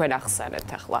 რომელიც თქვენ ახსენეთ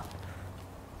ახლა.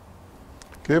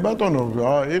 კი ბატონო,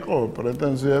 იყო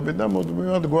პრეტენზიები და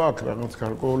მუდმივად გვაქვს რაღაც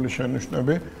გარკვეული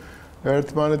შენიშვნები.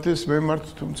 ერთმანეთის მიმართ,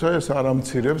 თუმცა ეს არ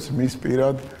ამცირებს მის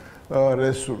პირად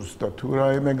რესურსს და თუ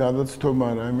რაიმე გადაცდომა,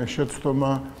 რაიმე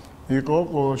შეცდომა იყო,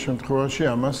 ყოველ შემთხვევაში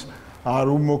ამას არ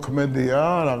უმოქმედია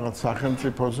რაღაც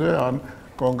სახელმწიფოზე, ან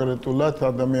კონკრეტულად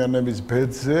ადამიანების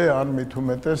ბედზე, ან მით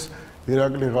უმეტეს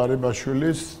ირაკლი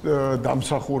ღარიბაშვილის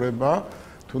დამსახურება,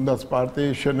 თუნდაც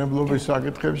პარტიის შენებლობის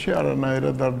საკითხებში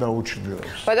არანაირად არ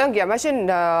დაუჩრდილებს. ბატონ გია, მაშინ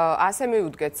ასე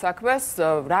მივუდგეთ საქმეს,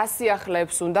 რა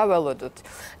სიახლეებს უნდა ველოდოთ.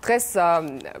 დღეს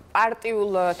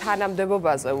პარტიულ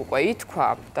თანამდებობაზე უკვე ითქვა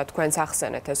და თქვენც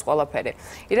ახსენეთ ეს ყველაფერი.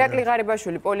 ირაკლი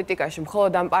ღარიბაშვილი პოლიტიკაში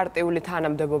მხოლოდ ამ პარტიული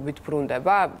თანამდებობით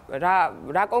ბრუნდება?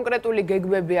 რა კონკრეტული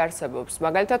გეგმები არსებობს?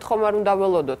 მაგალითად, ხომ არ უნდა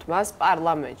ველოდოთ მას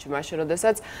პარლამენტში, მაშინ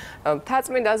როდესაც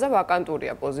მთაწმინდაზე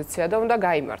ვაკანტურია პოზიცია და უნდა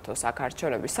გაიმართოს აქ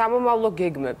არჩევნები. სამომავლო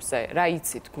გეგმებზე რა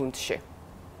იცით გუნდში?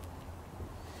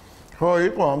 ხო,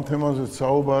 იყო ამ თემაზე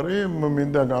საუბარი,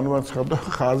 მინდა განვაცხადო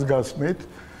ხაზგასმით,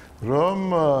 რომ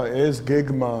ეს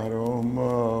გეგმა, რომ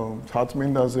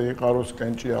მთაწმინდაზე იყაროს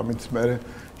კენჭი, ამით მერე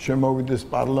შემოვიდეს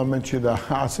პარლამენტში და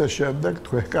ასე შემდეგ,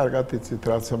 თქვენ კარგად იცით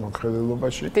რაც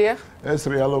მოხდელობაში. ეს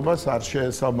რეალობას არ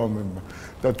შეესაბამება.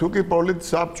 და თუ კი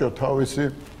პოლიტსაბჭო თავისი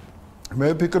მე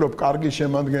ვფიქრობ კარგი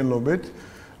შემადგენლობით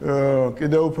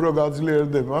კიდევ უფრო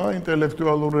გაძლიერდება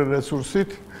ინტელექტუალური რესურსით,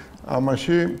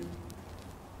 ამაში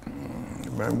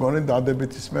მე მგონი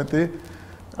დადებით ისმეტი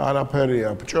არაფერია.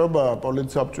 ბჭობა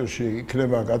პოლიტსაბჭოში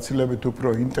იქნება გაცილებით უფრო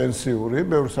ინტენსიური,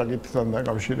 ბევრ საკითხთან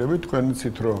დაკავშირებით. თქვენ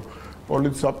იცით, რომ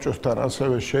პოლიტსაბჭოსთან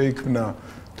ასევე შეიქმნა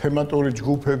თემატური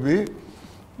ჯგუფები,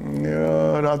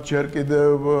 რაც ჯერ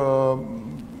კიდევ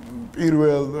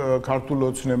პირველ ქართულ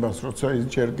ოცნებას, როცა ის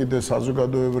ჯერ კიდევ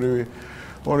საზოგადოებრივი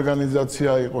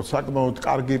ორგანიზაცია იყო, საკმაოდ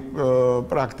კარგი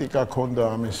პრაქტიკა ჰქონდა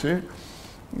ამისი.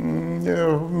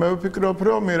 მე ვფიქრობ,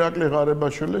 რომ ირაკლი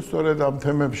ღარიბაშვილი სწორედ ამ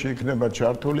თემებში იქნება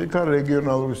ჩართული, იქა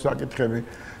რეგიონალური საკითხები,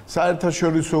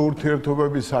 საერთაშორისო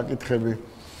ურთიერთობების საკითხები.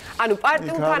 ანუ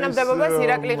პარტიულ თანამდებობას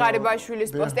ირაკლი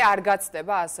ღარიბაშვილის პოსტი არ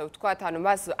გაცდება, ასე ვთქვათ, ანუ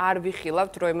მას არ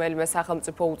ვიხილავთ რომელიმე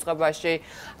სახელმწიფო უწყებაში,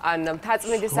 ან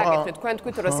მთაწმინდის საკითხი, თქვენ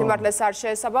თქვით, რომ სიმართლეს არ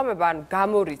შეესაბამება, ან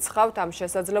გამორიცხავთ ამ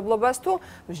შესაძლებლობას, თუ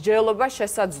მსჯელობა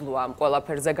შესაძლოა ამ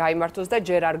ყველაფერზე გაიმართოს და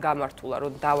ჯერ არ გამართულა,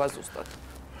 რომ დავაზუსტოთ.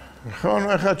 ხო, ნუ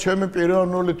ახლა ჩემი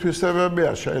პიროვნული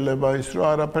თვისებებია, შეიძლება ის რომ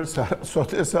არაფერს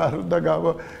სოდეს არ უნდა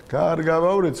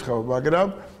გავავრიცხავ, მაგრამ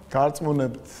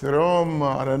გარწმუნებთ, რომ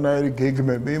არანაირი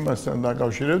გეგმები იმასთან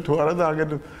დაკავშირებით, თუ არა და აგერ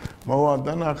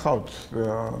მოვანდან ახავთ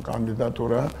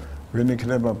კანდიდატურა, ვინ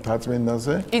იქნება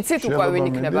მთაწმინდაზე. იცით უკვე ვინ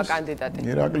იქნება კანდიდატი?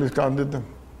 ირაკლის კანდიდატი.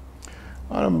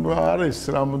 არის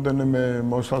რამოდენიმე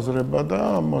მოსაზრება და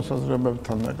ამ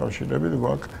მოსაზრებებთან დაკავშირებით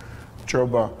გვაქვს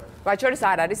ჭობა. მათ შორის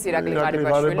არ არის ირაკლი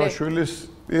ღარიბაშვილი?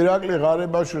 ირაკლი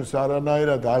ღარიბაშვილს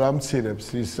არანაირად არ ამცირებს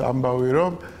ის ამბავი,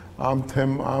 რომ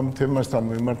ამ თემასთან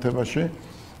მიმართებაში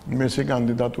მისი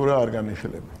კანდიდატურა არ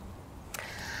განიხილება.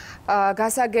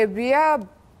 გასაგებია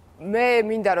მე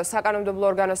მინდა რომ საკანონმდებლო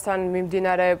ორგანოსთან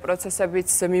მიმდინარე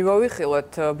პროცესებიც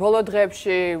მივოვიხილოთ. ბოლო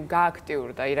დღეებში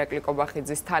გააქტიურდა ირაკლი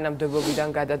კობახიძის თანამდებობიდან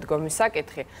გადადგომის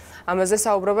საკითხი. ამაზე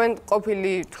საუბრობენ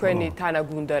ყოფილი თქვენი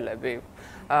თანაგუნდელები.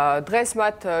 დღეს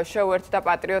მათ შეუერთდა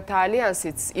პატრიოტთა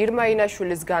ალიანსიც ირმა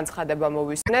ინაშვილის განცხადება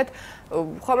მოვისმენთ.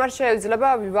 ხომ არ შეიძლება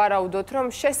ვივარაუდოთ, რომ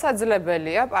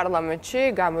შესაძლებელია პარლამენტში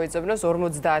გამოიძებნოს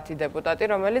 50 დეპუტატი,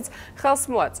 რომელიც ხელს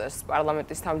მოაწერს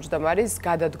პარლამენტის თავმჯდომარის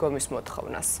გადადგომის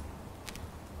მოთხოვნას.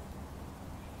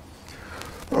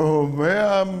 მე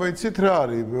ვიცით რა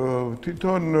არის,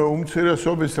 თვითონ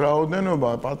უმცირესობის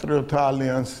რაოდენობა პატრიოტთა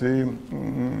ალიანსი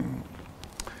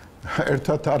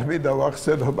ერთად არ მინდა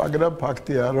ვახსენო, მაგრამ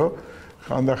ფაქტია, რომ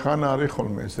ხანდახან არის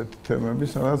ხოლმე ესეთი თემები,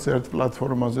 სადაც ერთ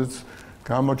პლატფორმაზეც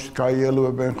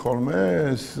გაიელვებენ ხოლმე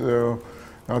ეს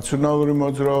ნაციონალური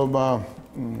მოძრაობა,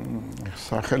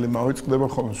 სახელი მავიწყდება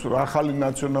ხოლმე, ახალი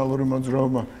ნაციონალური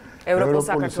მოძრაობა, ევროპულ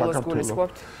საქართველოს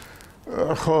გულისხმობთ?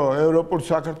 ხო, ევროპულ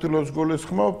საქართველოს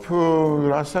გულისხმობ,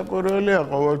 რასაკვირველია,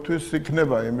 ყოველთვის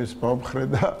იქნება იმის მომხრე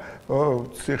და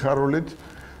სიხარულით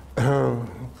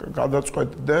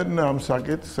გადაწყვეტდნენ ამ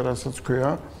საკითხს, რასაც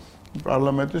ქვია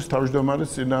პარლამენტის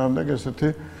თავმჯდომარის წინააღმდეგ ესეთი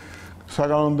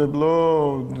საკანონმდებლო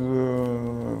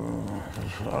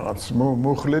რაღაც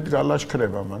მუხლით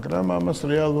გალაშქრება, მაგრამ ამას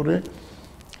რეალური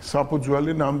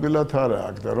საფუძველი ნამდვილად არ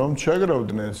აქვს და რომ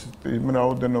შეგროვდნენ იმ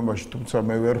რაოდენობაში, თუმცა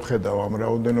მე ვერ ხედავ ამ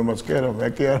რაოდენობას კი არა, მე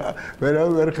კი არა,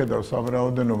 ვერავინ ვერ ხედავს ამ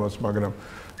რაოდენობას, მაგრამ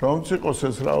რომც იყოს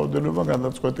ეს რაოდენობა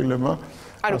გადაწყვეტილება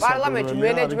ანუ პარლამენტში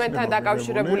მენეჯმენტთან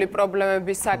დაკავშირებული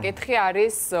პრობლემების საკითხი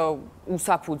არის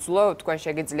უსაფუძვლო, თქვენ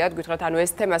შეგიძლიათ გითხრათ, ანუ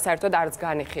ეს თემა საერთოდ არც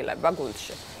განიხილება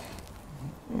გულში.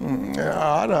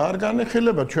 არა, არ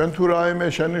განიხილება, ჩვენ თუ რაიმე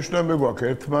შენიშვნები გვაქვს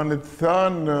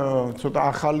ერთმანეთთან, ცოტა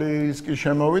ახალი ის კი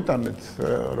შემოვიტანეთ,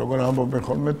 როგორ ამბობენ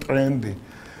ხოლმე ტრენდი,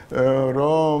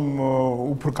 რომ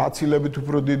უფრო გაცილებით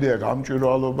უფრო დიდია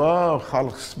გამჭვირვალობა,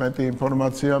 ხალხს მეტი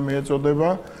ინფორმაცია მიეწოდება,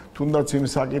 თუნდაც იმ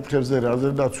საკითხებზე,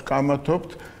 რაზედაც ვკამათობთ,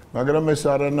 მაგრამ ეს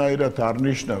არანაირად არ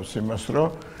ნიშნავს იმას, რომ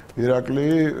ირაკლი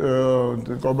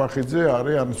კობახიძე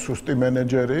არის ან სუსტი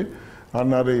მენეჯერი, ან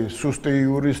არის სუსტი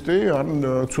იურისტი, ან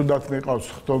ცუდად მიყავს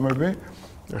ხდომები.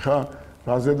 ეხლა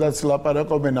რაზედაც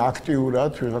ლაპარაკობენ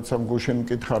აქტიურად, ვიღაცამ გუშინ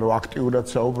მკითხა, რომ აქტიურად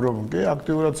საუბრობენ, კი,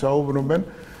 აქტიურად საუბრობენ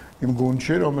იმ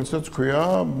გუნდში, რომელსაც ქვია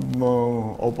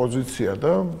ოპოზიცია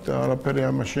და არაფერი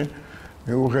ამაში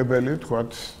მიუღებელი,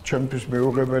 თქვათ, ჩემთვის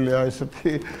მიუღებელია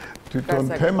ესეთი თვითონ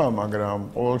თემა, მაგრამ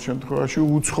ყოველ შემთხვევაში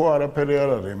უცხო არაფერი არ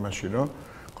არის იმაში, რომ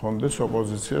კონდეს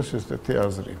ოპოზიციას ესეთი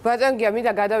აზრი. ბატონ გია,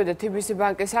 მინდა გადავიდეთ TBC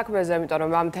ბანკის საქმეზე, იმიტომ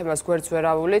რომ ამ თემას გვერდს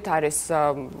ვერავულით, არის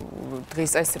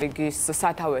დღის წესრიგის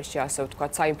სათავეში, ასე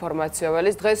ვთქვათ, საინფორმაციო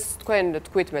ველის. დღეს თქვენ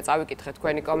თქვით, მე წავიკითხე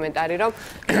თქვენი კომენტარი, რომ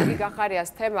გახარიას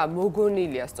თემა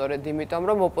მოგონილია სწორედ იმიტომ,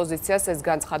 რომ ოპოზიციას ეს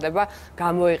განცხადება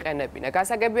გამოიყენებინა.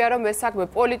 გასაგებია, რომ ეს საქმე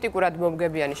პოლიტიკურად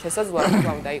მომგებიანი შესაძლოა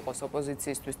თქვა უნდა იყოს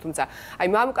ოპოზიციისთვის, თუმცა აი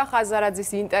მამუკა ხაზარაძის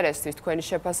ინტერესის თქვენი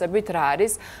შეფასებით რა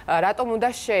არის, რატომ უნდა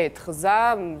შეეთხზა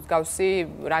მსგავსი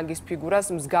რანგის ფიგურას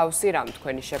მსგავსი რამ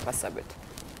თქვენი შეფასებით?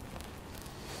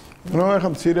 ნუ ახლა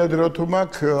მცირედ რო თუ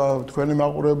მაქვს თქვენი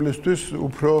მაყურებლისთვის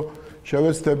უფრო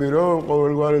შევეცდები რომ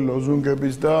ყოველგვარი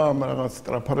ლოზუნგების და რაღაც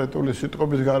ტრაფარეტული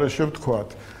სიტყვების გარეშე ვთქვათ.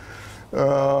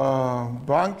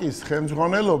 ბანკის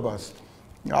ხელმძღვანელობას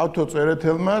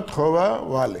ავტოწერეთელმა თხოვა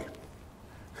ვალი.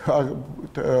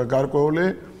 გარკვეული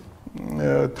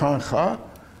თანხა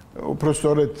უფრო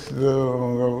სწორედ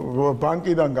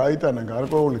ბანკიდან გაიტანა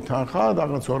გარკვეული თანხა,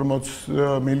 რაღაც 40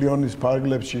 მილიონის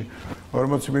ფარგლებში,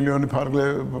 40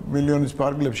 მილიონის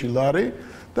ფარგლებში ლარი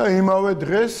და იმავე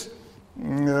დღეს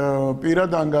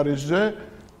პირად ანგარიშზე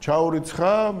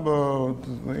ჩაურიცხა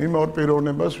იმ ორ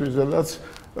პიროვნებას, ვიზედაც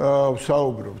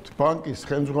ვსაუბრობთ. ბანკის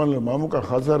ხელმძღვანელ მამუკა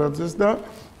ხაზარაძეს და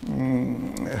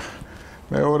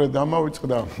მეორე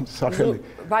დამავიწყდა სახელი.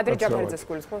 ბადრი ჯაფარიძეს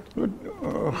გულისხმობთ?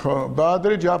 ხო,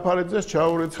 ბადრი ჯაფარიძეს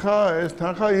ჩაურიცხა ეს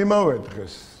თანხა იმავე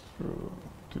დღეს.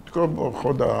 თვითონ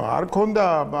ხო და არ ქონდა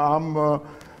ამ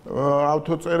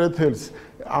ავტოწერეთელს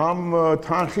ამ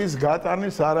თანხის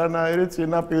გატანის არანაირი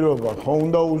წინაპირობა. ხო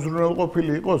უნდა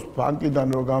უზრუნველყოფილი იყოს ბანკიდან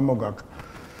რომ გამოგაკ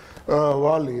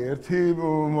ვალი ერთი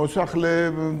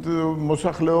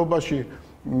მოსახლეობაში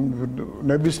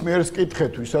ნებისმიერს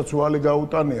კითხეთ, ვისაც ვალი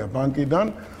გაუტანია ბანკიდან,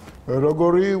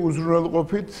 როგორი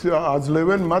უზრუნველყოფით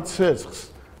აძლევენ მათ ცეცხლს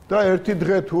და ერთი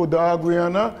დღე თუ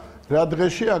დააგვიანა, რა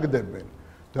დღეში აგდებენ.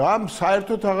 და ამ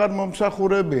საერთოდ აღარ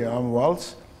მომსახურებია ამ ვალს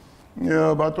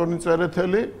ბატონი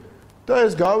წერეთელი და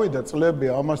ეს გავიდა წლები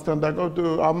ამასთან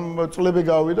ამ წლები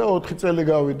გავიდა, 4 წელი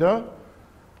გავიდა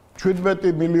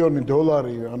 17 მილიონი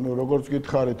დოლარი, ანუ როგორც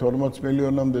გითხარით 40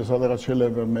 მილიონამდე სადღაც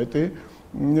შეიძლება მეტი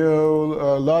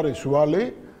ლარის ვალი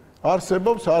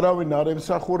არსებობს არავინ არ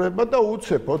ემსახურება და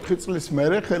უცებ 4 წლის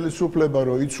მერე ხელისუფლება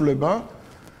რო იცვლება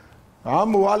ამ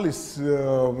ვალის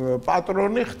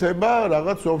პატრონი ხდება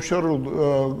რაღაც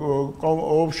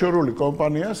ოფშორული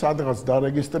კომპანია სადღაც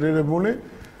დარეგისტრირებული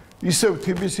ისევ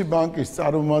TBC ბანკის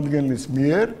წარმომადგენლის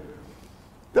მიერ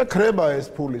და ხრება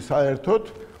ეს ფული საერთოდ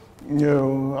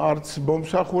არც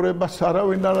მომსახურებას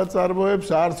არავინ არ აწარმოებს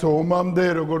არც ომამდე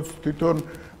როგორც თვითონ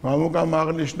მამუკამ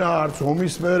აღნიშნა არც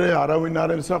ომის მერე არავინ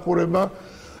არ ემსახურება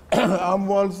ამ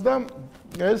ვალს და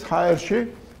ეს ჰაერში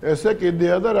ესე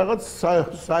კიდეა და რაღაც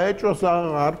საეჭვოს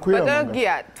არ ქვია მაგრამ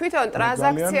გია თვითონ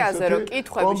ტრანზაქციაზე რო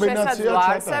კითხვები შესაძლოა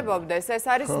არსებობდეს ეს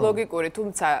არის ლოგიკური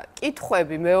თუმცა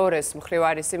კითხვები მეორეს მხრივ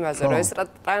არის იმაზე რომ ეს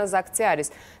ტრანზაქცია არის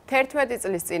 11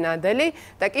 წლის წინანდელი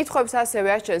და კითხვებს ასევე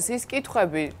აჩენს ის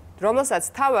კითხვები რომელსაც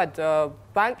თავად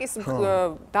ბანკის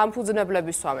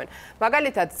დამფუძნებლები სვამენ.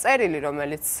 მაგალითად, წერილი,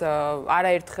 რომელიც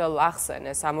არაერთხელ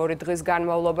ახსენეს ამ 2 დღის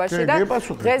განმავლობაში და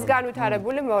დღეს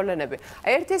განვითარებული მოვლენები.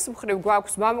 ერთის მხრივ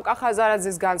გვაქვს მამუკა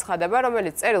ხაზარაძის განცხადება,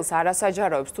 რომელიც წერილს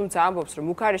არასაჯაროებს, თუმცა ამბობს, რომ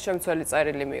მუქარი შემცველი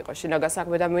წერილი მიიღო შინაგან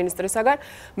საქმეთა მინისტრისაგან.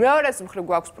 მეორეს მხრივ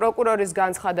გვაქვს პროკურორის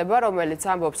განცხადება, რომელიც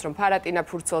ამბობს, რომ ფარატინა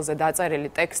ფურცელზე დაწერილი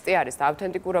ტექსტი არის და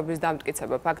ავთენტიკურობის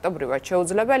დამტკიცება ფაქტობრივად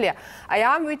შეუძლებელია. აი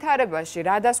ამ ვითარებაში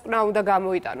რა დასკვნა უნდა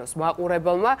გამოიტანოს მაყურებელს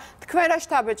თქვენ რა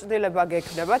შთაბეჭდილება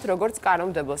გექნებათ როგორც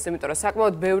კანონმდებლოს, იმიტომ რომ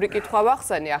საკმაოდ ბევრი კითხვა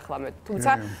ვახსენე ახლა მე.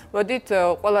 თუმცა მოდით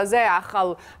ყველაზე ახალ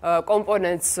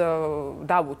კომპონენტს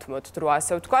დავუთმოთ, რო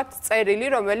ასე ვთქვათ, წერილი,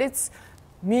 რომელიც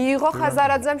მიიღო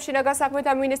ხაზარაძემ შინაგან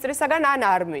საქმეთა მინისტრისაგან ან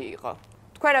არ მიიღო.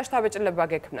 თქვენ რა შთაბეჭდილება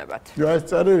გექნებათ?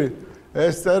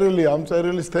 ეს წერილი ამ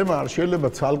წერილის თემა არ შეიძლება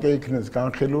ცალკე იქნეს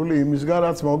განხილული იმისგან,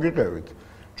 რაც მოგიყევით.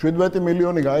 17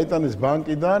 მილიონი გაიტანეს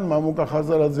ბანკიდან, მამუკა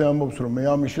ხაზარაძე ამბობს, რომ მე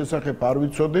ამის შესახებ არ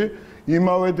ვიცოდი,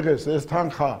 იმავე დღეს ეს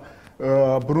თანხა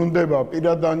ბრუნდება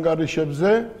პირად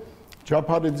ანგარიშებზე,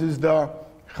 ჯაფარიძის და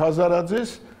ხაზარაძის,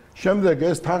 შემდეგ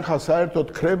ეს თანხა საერთოდ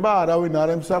ხრება, არავინ არ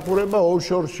ემსახურება,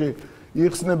 ოფშორში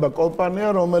იხსნება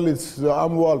კომპანია, რომელიც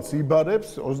ამ ვალს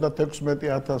იბარებს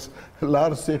 36,000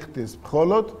 ლარს სიხდის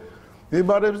მხოლოდ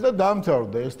იბარებს და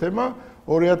დამთავრდა ეს თემა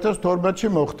 2012-ში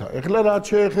მოხდა. ეხლა რაც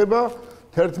შეეხება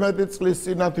 11 წლის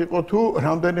წინათ იყო თუ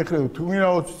რამდენი ხრი თუ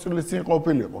 20 წლის წინ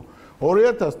ყოფილიყო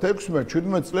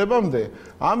 2016-17 წლებამდე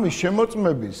ამის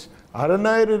შემოწმების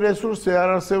არანაირი რესურსი არ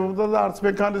არსებობდა და არც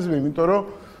მექანიზმი, იმიტომ რომ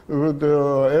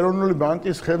ეროვნული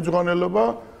ბანკის ხელმძღვანელობა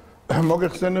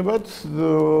მოგეხსენებათ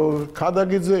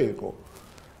ქადაგიძე იყო.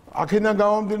 აქედან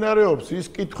გამომდინარეობს ის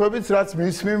კითხვებიც, რაც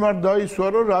მის მიმართ დაისვა,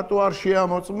 რომ რატო არ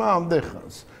შეამოწმა ამდე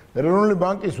ხანს. ეროვნული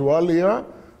ბანკის ვალია,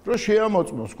 რომ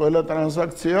შეამოწმოს ყველა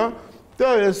ტრანზაქცია და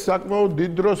ეს საკმაოდ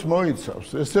დიდ დროს მოიცავს.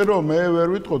 ესე რომ მე ვერ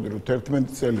ვიტყოდი, რომ 11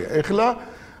 წელია. ეხლა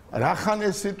რახან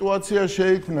ეს სიტუაცია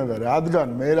შეიქმნა და რადგან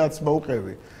მე რაც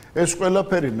მოვყევი, ეს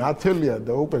ყველაფერი ნათელია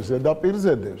და უკვე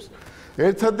ზედაპირზედებს.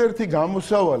 ერთადერთი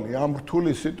გამოსავალი ამ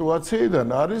რთული სიტუაციიდან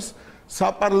არის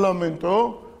საპარლამენტო,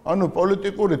 ანუ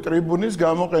პოლიტიკური ტრიბუნის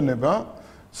გამოყენება,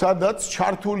 სადაც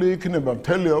ჩართული იქნება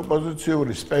მთელი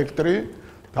ოპოზიციური სპექტრი,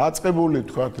 დაწყებული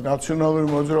თქვათ ნაციონალური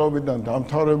მოძრაობიდან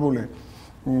დამთავრებული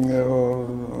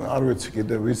არ ვიცი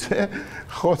კიდე ვიცე,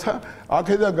 ხო და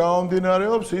აქედან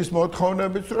გამომდინარეობს ის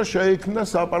მოთხოვნებიც, რომ შეიქმნა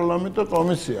საპარლამენტო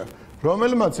კომისია,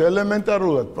 რომელმაც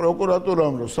ელემენტარულად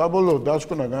პროკურატურამ რომ საბოლოო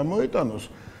დასკვნა გამოიტანოს,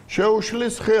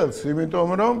 შეუშლის ხელს, იმიტომ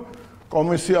რომ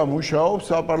კომისია მუშაობს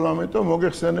საპარლამენტო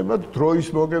მოგეხსენებათ დროის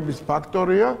მოგების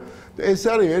ფაქტორია და ეს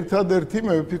არის ერთადერთი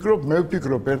მე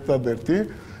ვფიქრობ ერთადერთი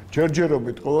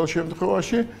ჯერჯერობით ყოველ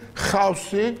შემთხვევაში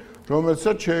ხავსი,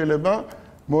 რომელსაც შეიძლება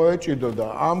მოეჭიდო და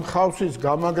ამ ხავსის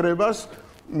გამაგრებას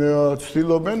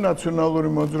ცდილობენ ნაციონალური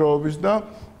მოძრაობის და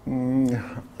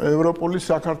ევროპული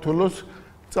საქართველოს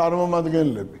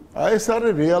წარმომადგენლები. ეს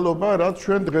არის რეალობა, რაც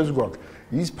ჩვენ დღეს გვაქვს.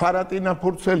 ის ფარატინა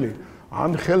ფურცელი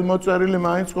ან ხელმოწერილი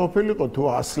მაინც ყოფილიყო თუ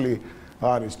ასლი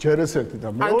არის ჯერ ესეთი და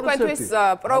მეორე ესეთი. თქვენთვის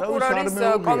პროკურორის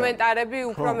კომენტარები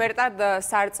უფრო მეტად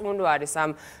სარწმუნო არის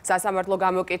ამ სასამართლო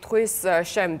გამოკითხვის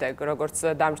შემდეგ, როგორც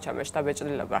დამრჩა მე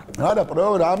შტაბეჭდილება. არა,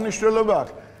 რა მნიშვნელობა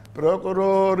აქვს?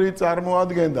 პროკურორი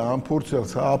წარმოადგენდა ამ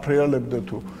ფურცელს ააფრიალებდა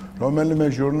თუ რომელიმე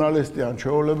ჟურნალისტი ან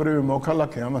ჩვეულებრივი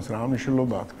მოქალაქე, ამას რა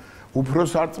მნიშვნელობა აქვს? უფრო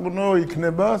სარწმუნო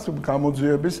იქნება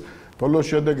გამოძიების ბოლო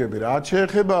შედეგები. რაც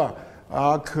შეეხება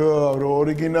აქ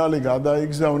ორიგინალი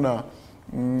გადაიგზავნა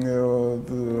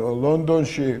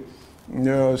ლონდონში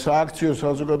სააქციო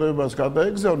საზოგადოებას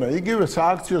გადაიგზავნა, იგივე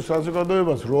სააქციო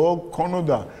საზოგადოებას რო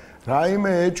ქონოდა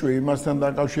რაიმე ეჭვი იმასთან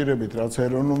დაკავშირებით, რაც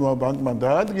ეროვნულმა ბანკმა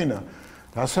დაადგინა,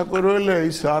 დასაკვირველია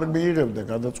ის არ მიიღებდა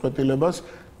გადაწყვეტილებას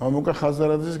მამუკა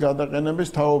ხაზარაძის გადაყენების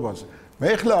თაობაზე.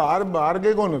 მე ხლა არ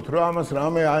გეგონოთ რომ ამას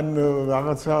რამე ან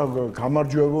რაღაცა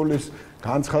გამარჯვებულის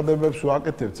განცხადებებს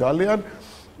ვაკეთებ ძალიან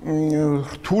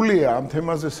რთულია ამ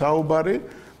თემაზე საუბარი,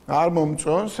 არ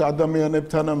მომწონს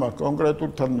ადამიანებთან ამას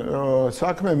კონკრეტულთან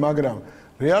საქმე, მაგრამ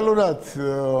რეალურად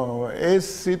ეს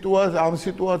ამ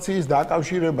სიტუაციის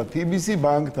დაკავშირება TBC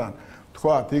ბანკთან,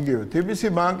 თქვათ, იგივე TBC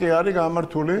ბანკი არის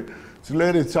გამართული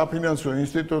ძლიერი საფინანსო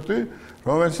ინსტიტუტი,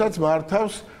 რომელსაც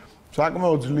მართავს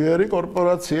საკმაოდ ძლიერი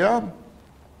კორპორაცია,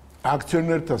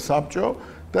 აქციონერთა საბჭო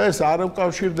და ეს არ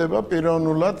უკავშირდება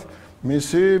პიროვნულად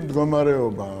მისი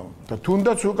მდგომარეობა. და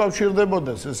თუნდაც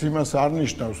უკავშირდებოდეს, ეს იმას არ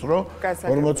ნიშნავს, რომ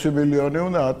 40 მილიონი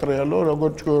უნდა ატრიალო,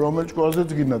 რომელ ჭკუაზეც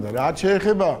გინდა და რაც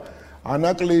შეეხება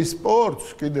ანაკლიის სპორტს,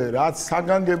 კიდე რაც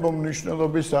საგანგებო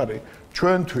მნიშვნელობის არის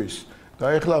ჩვენთვის და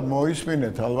ეხლა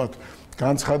მოისმინეთ ალბათ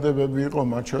განცხადებები იყო,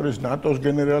 მათ შორის ნატოს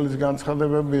გენერალის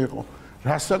განცხადებები იყო.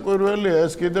 რასაკვირველია,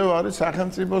 ეს კიდევ არის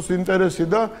სახელმწიფოს ინტერესი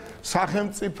და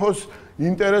სახელმწიფოს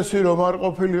ინტერესი რომ არ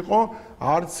ყოფილიყო,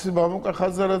 არც მამუკა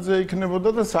ხაზარაძე იქნებოდა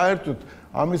და საერთოდ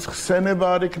ამის ხსენება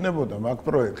არ იქნებოდა მაგ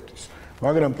პროექტის.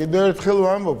 მაგრამ კიდევ ერთხელ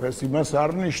ვამბობ, ეს იმას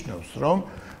არ ნიშნავს, რომ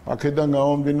აქედან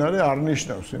გამომდინარე არ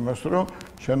ნიშნავს იმას, რომ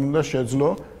შენ უნდა შეძლო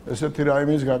ესეთი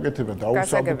რაიმის გაკეთება,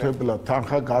 დაუსაბუთებლად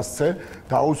თანხა გასცე,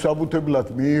 დაუსაბუთებლად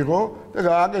მიიღო და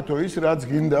გააკეთო ის, რაც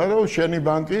გინდა, რომ შენი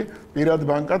ბანკი პირად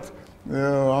ბანკად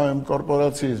ამ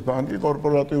კორპორაციის ბანკი,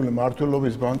 კორპორატიული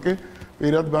მმართველობის ბანკი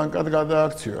პირად ბანკად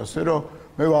გადააქციო. ასე რომ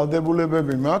მე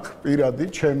ვალდებულებები მაქვს პირადი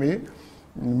ჩემი,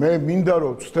 მე მინდა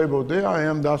რომ ვწდებოდე აი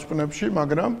ამ დასკვნებში,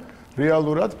 მაგრამ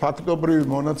რეალურად ფაქტობრივი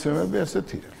მონაცემები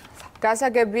ესეთია.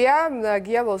 გასაგებია,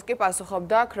 გია ვოლსკი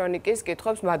პასუხობდა ქრონიკის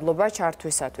კითხვებს, მადლობა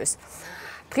ჩართვისათვის.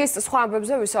 დღის სხვა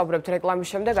ამბებზე ვისაუბრებთ რეკლამის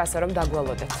შემდეგ, ასე რომ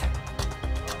დაგვალოდეთ.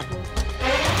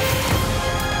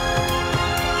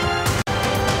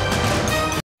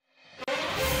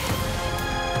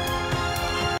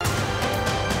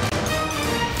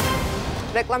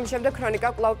 რეკლამის შემდეგ ქრონიკა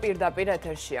კვლავ პირდაპირ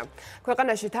ეთერშია.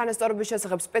 ქვეყანაში თანასწორობის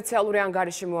შესახებ სპეციალური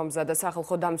ანგარიში მოამზადა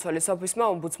სახალხო დამცველის ოფისმა,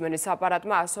 ომბუდსმენის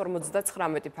აპარატმა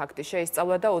 159 ფაქტი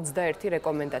შეისწავლა და 21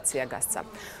 რეკომენდაცია გასცა.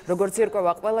 როგორც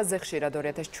ირკვევა, ყველაზე ხშირად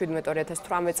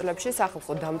 2017-2018 წლებში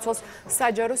სახალხო დამცველს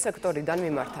საჯარო სექტორიდან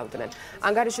მიმართავდნენ.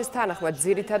 ანგარიშის თანახმად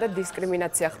ძირითადად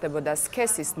დისკრიმინაცია ხდებოდა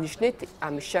სქესის ნიშნით,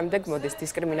 ამის შემდეგ მოდის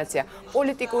დისკრიმინაცია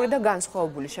პოლიტიკური და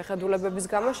განსხვავებული შეხედულებების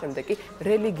გამო, შემდეგ კი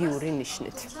რელიგიური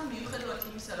ნიშნით.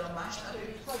 იმისა რომ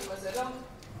მასშტაბები თქვა იმაზე რომ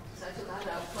საერთოდ არ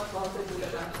აქვს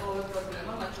ვალდებულება ყოველ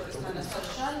პრობლემა მათ შორის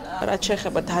თანასწორთან რაც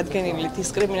შეეხება დადგენილი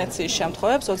დისკრიმინაციის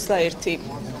შემთხვევებს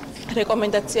 21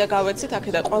 რეკომენდაცია გავეცით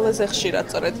აქედან ყველაზე ხშირად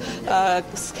სწორედ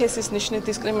სქესის ნიშნით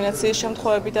დისკრიმინაციის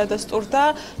შემთხვევები დადასტურდა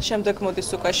შემდეგ მოდის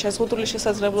უკვე შეზღუდული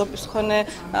შესაძლებლობის მქონე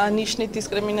ნიშნით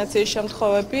დისკრიმინაციის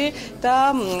შემთხვევები და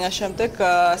შემდეგ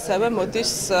ასევე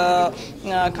მოდის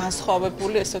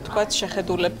განსხვავებული ესე ვთქვათ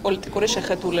პოლიტიკური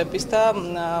შეხედულების და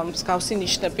მსგავსი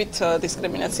ნიშნებით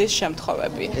დისკრიმინაციის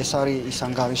შემთხვევები. ეს არის ის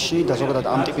ანგარიში და ზოგადად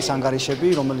ამ ტიპის ანგარიშები,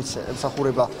 რომელიც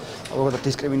ემსახურება ზოგადად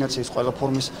დისკრიმინაციის ყველა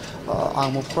ფორმის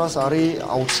აღმოფხვრას არის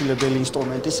აუცილებელი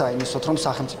ინსტრუმენტი საინისოთ, რომ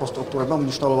სახელმწიფო სტრუქტურებმა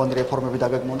მნიშვნელოვანი რეფორმები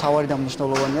დაგეგმონ. თავარი და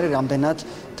მნიშვნელოვანი არის, რამდენად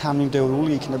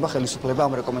თანმიმდევრული იქნება ხელისუფლება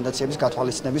ამ რეკომენდაციების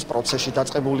გათვალისწინების პროცესში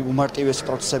დაწყებული უმარტივესი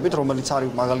პროცესებით, რომელიც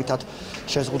არის მაგალითად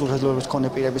შეზღუდული შესაძლებლობის მქონე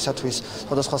პირებისათვის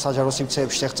სხვადასხვა საჯარო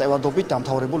სივრცეებში შეხწევადობით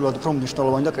დამთავრებული უფრო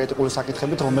მნიშვნელოვანი და კრიტიკული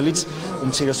საკითხებით, რომელიც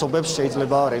უმცირესობებს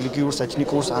შეიძლება რელიგიურს,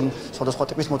 ეთნიკურს ან სხვადასხვა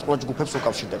ტიპის მოწყვლად ჯგუფებს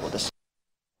უკავშირდებოდეს.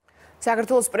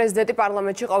 საქართველოს პრეზიდენტი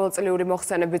პარლამენტში ყოველწლიური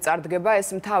მოხსენებით წარდგება, ეს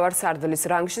მთავარ სარდლის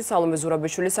რანგში სალომე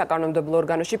ზურაბიშვილის საკანონმდებლო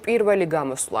ორგანოში პირველი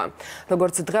გამოსვლა.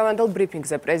 როგორც დღევანდელ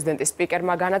ბრიფინგზე პრეზიდენტის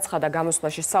სპიკერმა განაცხადა,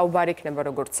 გამოსვლაში საუბარი იქნება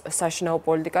როგორც საშინაო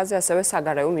პოლიტიკაზე, ასევე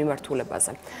საგარეო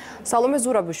მიმართულებაზე. სალომე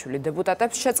ზურაბიშვილი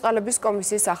დეპუტატებს შეწყალების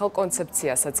კომისიის ახალ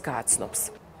კონცეფციასაც გააცნობს.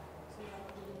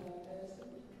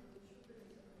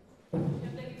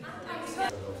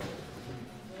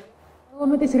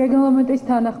 პარლამენტის რეგლამენტის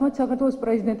თანახმად საქართველოს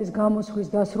პრეზიდენტის გამოსვლის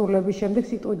დასრულების შემდეგ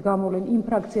სიტყვით გამოვლენ იმ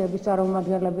ფრაქციების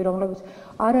წარმომადგენლები, რომლებიც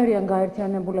არ არიან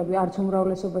გაერთიანებულები არც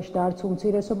უმრავლესობაში და არც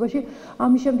უმცირესობაში,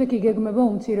 ამის შემდეგ იგეგმება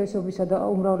უმცირესობისა და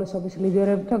უმრავლესობის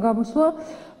ლიდერებთან გამოსვლა.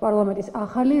 პარლამენტის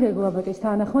ახალი რეგლამენტის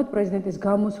თანახმად პრეზიდენტის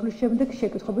გამოსვლის შემდეგ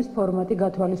შეკითხვების ფორმატი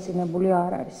გათვალისწინებული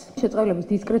არ არის. შეწყალების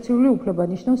დისკრეციული უფლება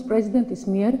ნიშნავს პრეზიდენტის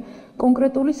მიერ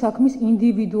კონკრეტული საქმის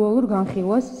ინდივიდუალურ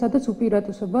განხილვას, სადაც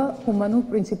უპირატესობა ჰუმანურ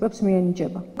პრინციპებს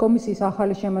მიენიჭება. კომისიის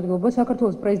ახალი შემადგენლობა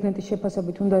საქართველოს პრეზიდენტის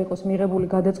შეფასებით უნდა იყოს მიღებული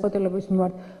გადაწყვეტილების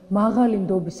მიმართ მაღალი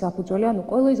ნდობის საფუძველი, ანუ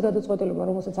ყველა ის გადაწყვეტილება,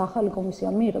 რომელსაც ახალი კომისია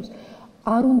მიიღებს,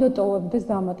 არ უნდა ტოვებდეს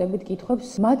დამატებით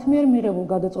კითხვებს. მათ მიერ მიღებულ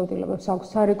გადაწყვეტილებებს აქვს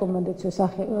სარეკომენდაციო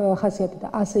ხასიათი და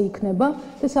ასე იქნება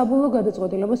და საბოლოო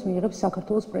გადაწყვეტილებას მიიღებს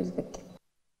საქართველოს პრეზიდენტი.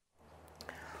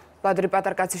 ბადრი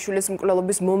პატარკაციშვილის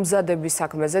მკვლელობის მომზადების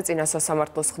საქმეზე წინა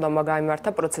სასამართლოს ხდომა გაიმართა,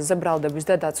 პროცესზე ბრალდების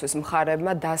და დაცვის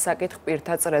მხარეებმა დასაკითხ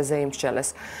პირთა წრეზე იმსჯელეს.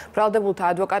 ბრალდებულთა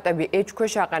ადვოკატები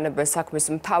ეჭქვეშ აყენებენ საქმის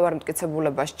მთავარ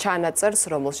მტკიცებულებას ჩანაწერს,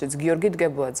 რომელშიც გიორგი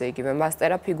დგებუაძე იგივე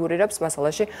მასტერა ფიგურირებს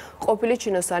მასალაში ყოფილი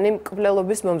ჩინოსანი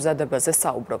მკვლელობის მომზადებაზე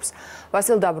საუბრობს.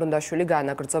 ვასილ დაბრუნდაშვილი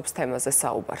განაგრძობს თემაზე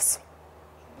საუბარს.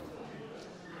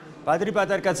 ბადრი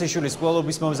პატარკაციშვილის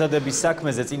მკვლელობის მომზადების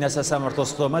საქმეზე წინა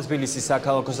სასამართლოს ხდომა თბილისის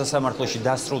საქალაქო სასამართლოში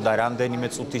დასრულდა რამდენიმე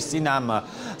წუთის წინ. ამ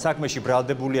საქმეში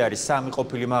ბრალდებული არის სამი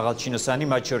ყოფილი მაღალჩინოსანი,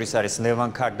 მათ შორის არის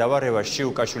ლევან ქარდავა, რევან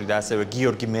შიუკაშვილი და ასევე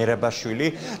გიორგი მერაბაშვილი.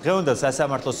 დღევანდელ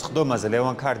სასამართლოს ხდომაზე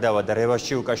ლევან ქარდავა და რევან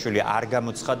შიუკაშვილი არ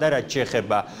გამოცხადა, რაც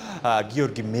შეეხება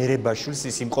გიორგი მერაბაშვილს,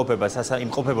 ის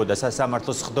იმყოფებოდა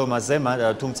სასამართლოს ხდომაზე,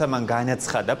 თუმცა მან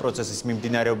განაცხადა პროცესის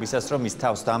მიმდინარეობისას, რომ ის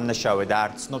თავს დამნაშავე და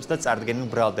არ ცნობს და წარდგენილ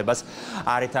ბრალდებას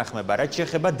არ ეთანხმება, რაც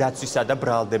შეეხება დაცვისა და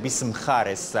ბრალდების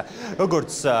მხარეს.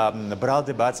 როგორც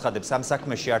ბრალდება აცხადებს, ამ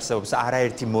საქმეში არსებობს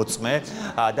არაერთი მოწმე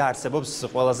და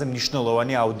არსებობს ყველაზე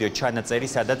მნიშვნელოვანი აუდიო ჩანაწერი,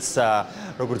 სადაც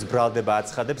როგორც ბრალდება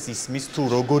აცხადებს, ისმის თუ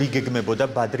როგორ იგეგმებოდა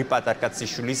ბადრი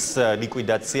პატარკაციშვილის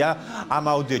ლიკვიდაცია. ამ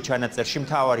აუდიო ჩანაწერში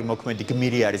მთავარი მოქმედი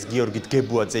გმირი არის გიორგი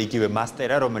დგებუაძე, იგივე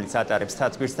მასტერა, რომელიც ატარებს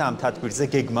თათბირს და ამ თათბირზე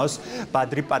გეგმავს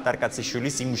ბადრი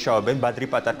პატარკაციშვილის იმუშავებენ ბადრი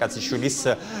პატარკაციშვილის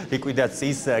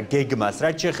ლიკვიდაციის გეგმას.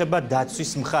 რაც შეეხება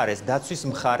დაცვის მხარეს, დაცვის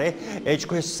მხარე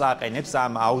ეჭქვეშს აყენებს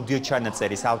ამ აუდიო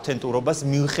ჩანაწერის ავთენტურობას,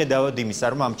 მიუხედავად იმისა,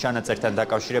 რომ ამ ჩანაწერთან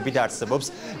დაკავშირებით არსებობს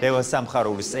ლევან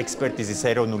სამხარულის ექსპერტიზის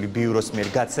ეროვნული ბიუროს მიერ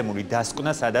გაცემული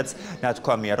დასკვნა, სადაც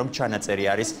ნათქვამია, რომ ჩანაწერი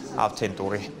არის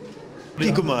ავთენტური.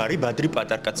 გეგმა არის ბადრი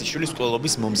პატარკაციშვილის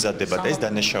მკვლელობის მომზადება და ეს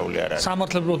დანაშაული არ არის.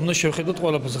 სამართლებრივად უნდა შევხედოთ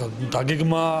ყველაფერს.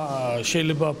 დაგეგმა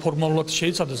შეიძლება ფორმალურად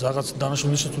შეიცვალოს რაღაც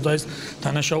დანაშაულის თუ და ეს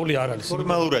დანაშაული არ არის.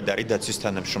 ფორმალურად არის დაცვის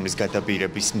თანამშრომლის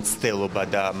გადაბირების მცდელობა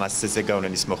და მასზე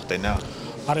ზეგავლენის მოხდენა.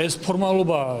 არა ეს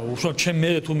ფორმალობა, უშუალოდ მე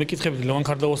თუ მეკითხებით ლევან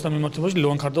ქარდავასთან მიმართებაში,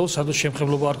 ლევან ქარდავას სადაც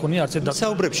შემხებლობა არ ქონია არც ერთ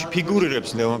საუბრებში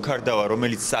ფიგურირებს ლევან ქარდავა,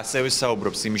 რომელიც ასევე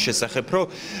საუბრობს იმის შესახებ, რომ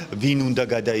ვინ უნდა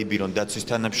გადაიბირონ დაცვის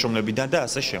თანამშრომლებიდან და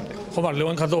ასე შემდეგ. ხო, მაგრამ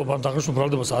ლევან ქარდავა დაღრიშულ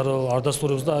ბრალდებას არ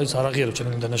დასტურებს და ის არ აღიარებს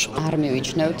ჩემი დანაშაულს. არ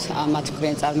მივიჩნევთ მათ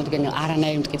მხრიდან წარმოდგენილ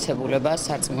არანაირ მტკიცებულებას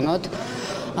სარწმუნოდ.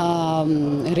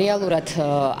 რეალურად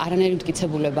არანაირი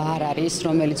მტკიცებულება არ არის,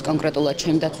 რომელიც კონკრეტულად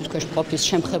ჩემი დაცვის ქვეშ ყოფის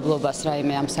შემხებლობას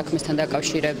რაიმე ამ საქმესთან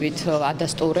დაკავშირებით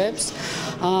ადასტურებს.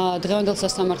 დღევანდელ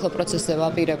სასამართლო პროცესზე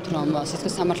ვაპირებთ, რომ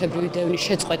სასამართლებრივი დევნის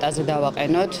შეწყვეტაზე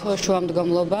დავაყენოთ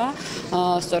შუამდგომლობა,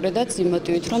 სწორედაც იმ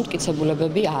მოტივით, რომ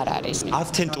მტკიცებულებები არ არის.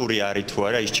 ავთენტური არის თუ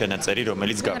არა ის ჩანაწერი,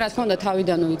 რომელიც რა თქმა უნდა,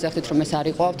 თავიდან ვიძახით, რომ ეს არ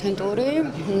იყო ავთენტური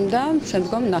და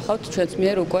შემდგომ ნახავთ ჩვენს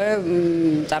მიერ უკვე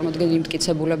წარმოდგენილი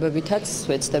მტკიცებულებებითაც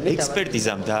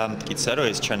ექსპერტიზამ დაამტკიცა, რომ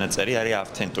ეს ჩანაწერი არის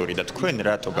ავთენტური და თქვენ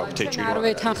რატო გაქვთ ეჭვი? არ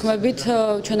ვეთანხმებით,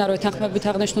 ჩვენ არ ვეთანხმებით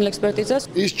აღნიშნულ ექსპერტიზას.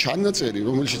 ის ჩანაწერი,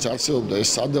 რომელშიც არსებობდა ეს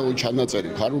სადავო ჩანაწერი,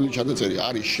 ფარული ჩანაწერი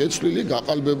არის შეცვლილი,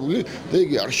 გაყალბებული და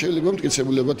იგი არ შეიძლება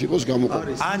მტკიცებულებად იყოს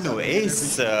გამოყოფილი. ანუ ეს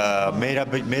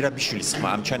მერაბიშვილის ხმა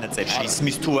ამ ჩანაწერში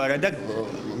ისმის თუ არა და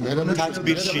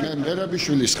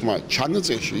მერაბიშვილის ხმა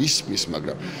ჩანაწერში ისმის,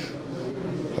 მაგრამ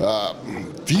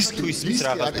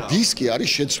დისკი არის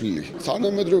შეცვლილი.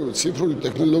 თანამედროვე ციფრული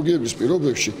ტექნოლოგიების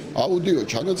პირობებში აუდიო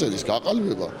ჩანაწერის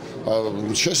გაყალბება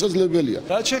შესაძლებელია.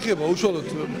 რაც შეეხება უშუალოდ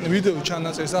ვიდეო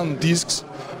ჩანაწერს ან დისკს,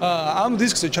 ამ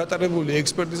დისკზე ჩატარებული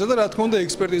ექსპერტიზა და რა თქმა უნდა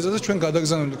ექსპერტიზაზე ჩვენ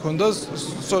გადაგზავნილი ქონდა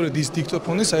სწორედ ის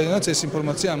დიქტოფონი, საიდანაც ეს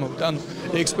ინფორმაცია ამოვიდა. ანუ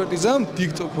ექსპერტიზამ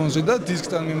დიქტოფონზე და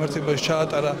დისკთან მიმართებაში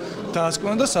ჩაატარა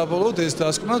დასკვნა და საბოლოოდ ეს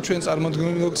დასკვნა ჩვენ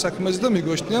წარმოდგენილ საქმეზე და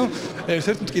მიგვეშნია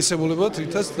ერთ-ერთ მტკიცებულებად,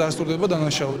 რითაც დასტურდება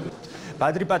დანაშაული.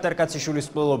 ბადრი პატარკაციშვილის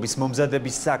მკვლელობის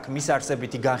მომზადების საქმის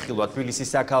არსებითი განხილვა თბილისის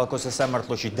საქალაქო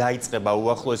სასამართლოში დაიწყება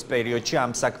უახლოეს პერიოდში.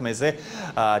 ამ საქმეზე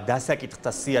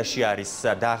დასაკითხთა სიაში არის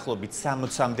დაახლოებით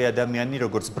 60-მდე ადამიანი,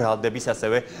 როგორც ბრალდების,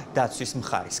 ასევე დაცვის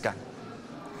მხარისგან.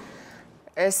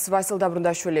 ეს ვასილ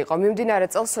დაბრუნდაშვილი იყო. მიმდინარე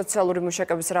წელს სოციალური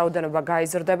მუშაკების რაოდენობა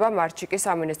გაიზრდება. მარტში კი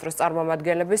სამინისტროს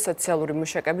წარმომადგენლების, სოციალური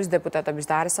მუშაკების, დეპუტატების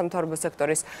და არასამთავრობო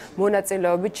სექტორის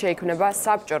მონაწილეობით შეიქმნება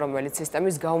საბჭო, რომელიც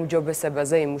სისტემის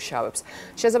გაუმჯობესებაზე იმუშავებს.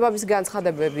 შესაბამის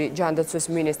განცხადებები ჯანდაცვის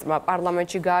მინისტრმა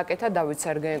პარლამენტში გააკეთა. დავით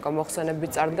სერგეენკო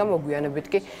მოხსენებით წარდგა, მოგვიანებით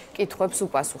კი კითხვებს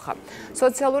უპასუხა.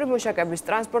 სოციალური მუშაკების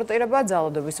ტრანსპორტირება,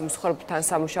 ძალადობის მსხვერპლთან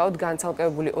სამუშაოდ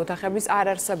განცალკევებული ოთახების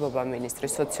არ არსებობა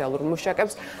მინისტრის სოციალურ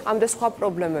მუშაკებს ამ და სხვა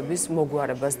პრობლემების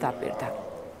მოგვარებას დაპირდა.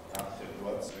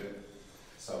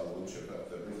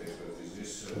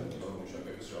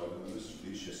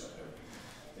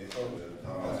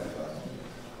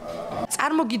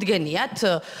 წარმოგიდგენიათ,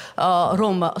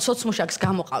 რომ სოცმუშაკს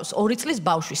გამოყავს 2 წლის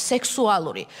ბავშვის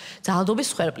სექსუალური ძალადობის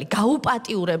მსხვერპლი,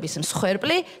 გაუპატიურების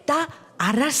მსხვერპლი და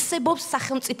არასებობს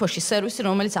სახელმწიფოში სერვისი,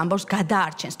 რომელიც ამბავს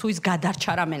გადაარჩენს, თუ ის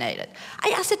გადარჩა რამენაირად.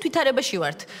 აი ასეთ ვითარებაში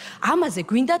ვართ. ამაზე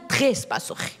გვინდა დღეს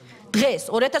პასუხი.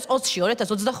 დღეს 2020-ში,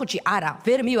 2025-ში არა,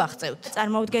 ვერ მივაღწევთ.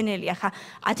 წარმოუდგენელია ხა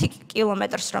 10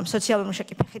 კილომეტრს რომ სოციალური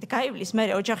მუშაკი ფეხით გაივლის, მე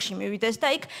ოჯახში მივიდეს და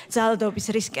იქ ძალადობის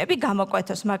რისკები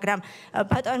გამოკვეთოს, მაგრამ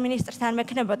ბატონ მინისტრთან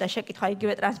მექნებოდა შეკითხვა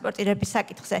იგივე ტრანსპორტირების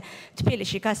საკითხზე.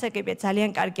 თბილისში გასაგებია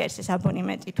ძალიან კარგი არის ეს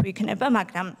აბონემენტი თუ იქნება,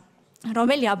 მაგრამ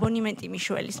რომელი აბონემენტი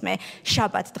მიშველის მე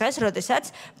შაბათ დღეს, როდესაც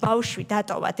ბავშვი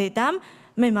დატოვა დედამ,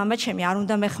 მე მამა ჩემი არ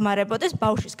უნდა მეხმარებოდეს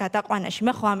ბავშვის გადაყვანაში.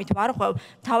 მე ხო ამით ვარ ხვევ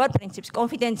თავარ პრინციპს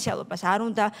კონფიდენციალობას არ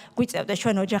უნდა გვიწევდეს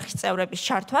ჩვენ ოჯახის წევრების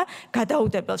ჩართვა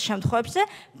გადაუდებელ შემთხვევებში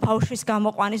ბავშვის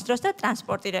გამოყვანის დროს და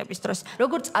ტრანსპორტირების დროს.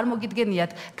 როგორც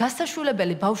წარმოგიდგენიათ,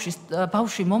 გასაშვილებელი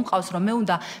ბავშვი მომყავს, რომ მე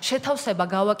უნდა შეთავსება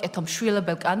გავაკეთო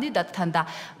მშვილებელ კანდიდატთან და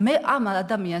მე ამ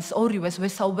ადამიანს ორივეს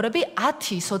ვესაუბრები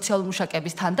 10 სოციალური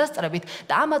მუშაკების თანდასწრებით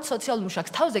და ამათ სოციალურ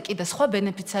მუშაკს თავზე კიდე სხვა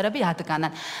ბენეფიციარები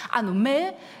ადგანან. ანუ მე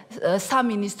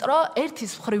სამინისტრო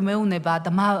ერთის მხრივ მეუნება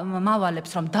და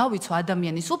მავალებს რომ დავიცვა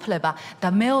ადამიანის უფლება და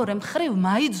მეორე მხრივ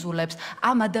მაიძულებს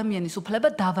ამ ადამიანის უფლება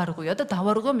დავარღვიო და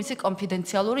დავარღვიო მისი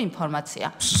კონფიდენციალური ინფორმაცია.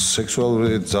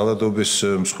 სექსუალური ძალადობის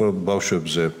მსხვერპლ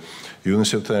ბავშვებზე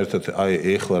იუნისეფთან ერთად აი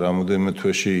ეხლა რამოდენიმე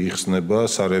თვეში იხსნება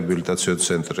სარეაბილიტაციო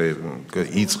ცენტრი,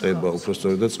 იწყება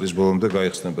უბრალოდ და წლის ბოლომდე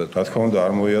გაიხსნება. რა თქმა უნდა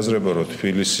არ მოიაზრება რომ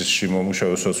თბილისში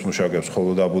მომუშავე სოციმუშაკებს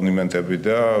მხოლოდ აბონემენტები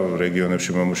და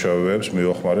რეგიონებში მომუშავეებს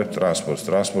მივახმარებთ ტრანსპორტს.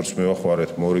 ტრანსპორტს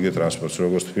მივახმარებთ მორიგე ტრანსპორტს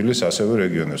როგორც თბილისს, ასევე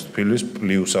რეგიონებს. თბილის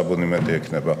პლუს აბონემენტი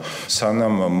ექნება.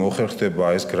 სანამ მოხერხდება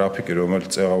ეს გრაფიკი, რომელიც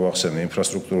წეღა ვახსენე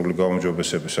ინფრასტრუქტურული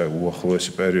გაუმჯობესების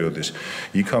უახლოესი პერიოდის,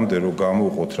 იქამდე რომ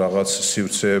გამოვყოთ რაღაც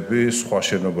სივრცეები სხვა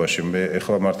შენობაში. მე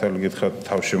ეხლა მართალი გითხრათ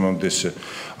თავში მომდის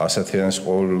ასათიანის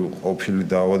ყოფილი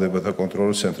დაავადებათა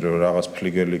კონტროლის ცენტრი, რომ რაღაც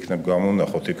ფლიგელი იქნებ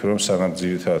გამოვნახოთ იქ, რომ სანამ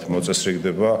ძირითადად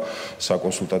მოწესრიგდება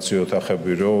საკონსულტაციო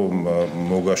ოთახები, რომ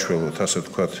მოგაშველოთ, ასე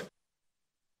ვთქვათ.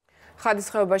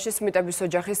 ხადის ხეობაში სმიტების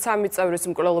ოჯახის 3 წევრის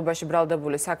მკვლელობაში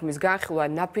ბრალდებული საქმის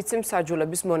განხილვა ნაფიცი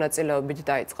მსაჯულების მონაწილეობით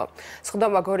დაიწყო.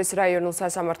 სხდომა გორის რაიონულ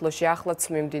სასამართლოში ახლაც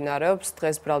მიმდინარეობს.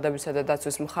 დღეს ბრალდებისა და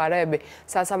დაცვის მხარეები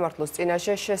სასამართლოს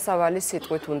წინაშე შესავალი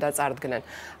სიტყვით უნდა წარდგნენ.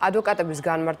 ადვოკატების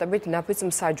განმარტებით ნაფიც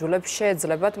მსაჯულებს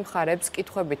შეეძლებათ მხარეებს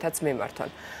კითხვებითაც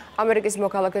მიმართონ. ამერიკის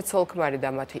მოქალაქე ცოლ-ქმარი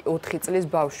და მათი 4 წლის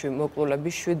ბავშვი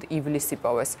მოკლულების 7 ივლისს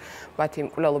იპოვეს. მათი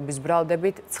მკვლელობის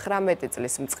ბრალდებით 19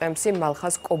 წლის მწყემსი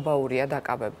მალხაზ კობაურია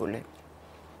დაკავებული.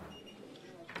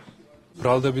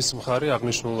 ბრალდების მხარე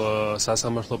აღნიშნულ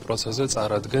სასამართლო პროცესზე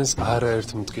წარადგენს არაერთ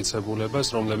მტკიცებულებას,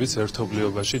 რომლებიც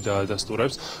ერთობლიობაში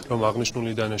დაადასტურებს, რომ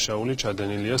აღნიშნული დანაშაული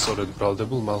ჩადენილია სწორედ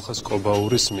ბრალდებულ მალხაზ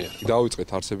კობაურის მიერ. დავიწყეთ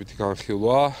არსებითი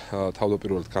განხილვა,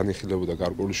 თავდაპირველად განიხილებოდა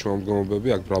გარკვეული შუამდგომლობები,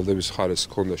 აქ ბრალდების მხარეს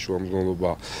ჰქონდა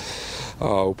შუამდგომლობა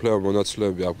უფლება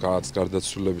მონაცვლეები, აქ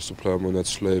გარდაცვლილების უფლება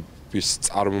მონაცვლეების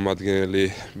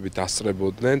წარმომადგენლები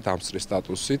დასწრებოდნენ დამსწრის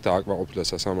სტატუსით, აკმაყოფილა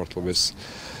სასამართლოს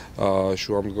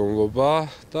შუამდგომლობა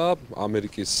და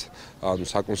ამერიკის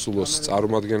საკონსულოს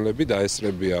წარმომადგენლები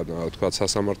დაესწრებიან თქვათ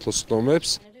სასამართლოს ცდომებს.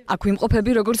 აქ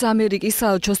ვიმყოფები როგორც ამერიკის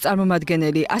საელჩოს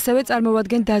წარმომადგენელი, ასევე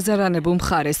წარმოვადგენ დაზარანებულ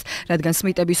მხარეს, რადგან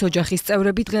სმიტების ოჯახის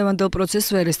წევრები დღევანდელ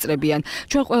პროცესს ვერ ესწრებიან.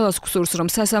 ჩვენ ყველას გვსურს, რომ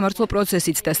სასამართლო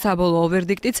პროცესიც და საბოლოო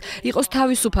ვერდიქტიც იყოს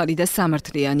თავისუფალი და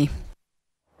სამართლიანი.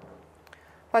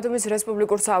 ბათუმის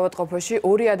რესპუბლიკურ საავადმყოფოში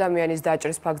 2 ადამიანის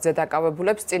დაჭრის ფაქტზე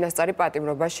დაკავებულებს წინასწარი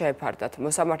პატიმრობა შეეფარდათ.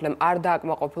 მოსამართლემ არ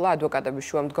დააკმაყოფილა ადვოკატების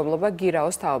შუამდგომლობა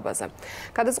გირაოს თაობაზე.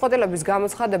 გადაწყვეტილების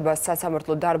გამოცხადებას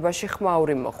სასამართლო დარბაზში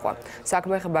ხმაური მოხვა.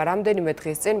 საქმე ეხება რამდენიმე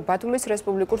დღის წინ ბათუმის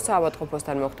რესპუბლიკურ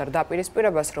საავადმყოფოსთან მოხდარ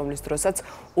დაპირისპირებას, რომლის დროსაც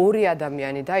 2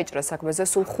 ადამიანი დაიჭრა, საქმეზე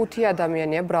სულ 5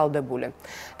 ადამიანია ბრალდებული.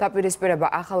 დაპირისპირება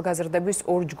ახალგაზრდების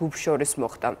 2 ჯგუფს შორის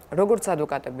მოხდა. როგორც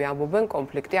ადვოკატები ამბობენ,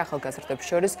 კონფლიქტი ახალგაზრდებს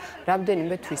შორის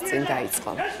რამდენიმე თვის წინ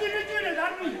დაიწყო.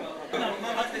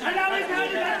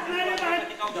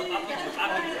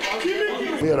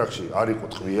 იარაღში არ იყო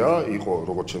ტყვია, იყო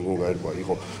როგორც შემდგომ გაერკვა,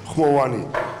 იყო ხმოვანი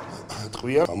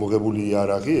ტყვია, ამოღებული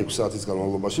იარაღი 6 საათის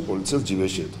განმავლობაში პოლიციას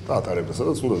ჯიბეში ედგა და ატარებდა,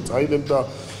 სადაც უნდა წაიდებდა,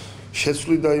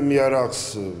 შეცვლიდა იმ იარაღს,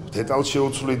 დეტალს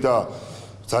შეუცვლიდა,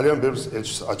 ძალიან ბევრს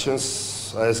აჩენს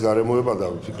ეს გარემოება და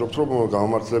ვფიქრობთ, რომ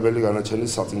გამომართლებელი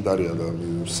განაჩენის საწინდარია და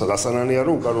დასანანია,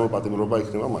 რომ უკანონო პატიმრობა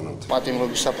იქნება მანამდე.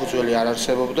 პატიმრობის საფუძველი არ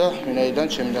არსებობდა, ვინაიდან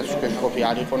ჩემი დაცვის ყოფი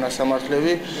არ იყო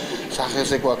ნასამართლები,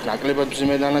 სახელზე გვაქვს ნაკლებად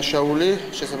მძიმე დანაშაული,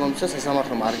 შესაბამისად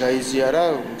სასამართლომ არ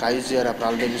გაიზიარა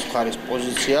ბრალდების მხარის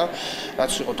პოზიცია,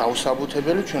 რაც იყო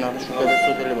დაუსაბუთებელი, ჩვენ აღნიშნულ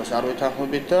გადაწყვეტილებას არ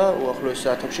ვეთანხმებით და უახლოეს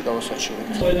საათებში გავასარჩევთ.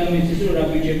 ყველა მიწის რომ რა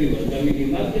ბიჭებივა და მიგი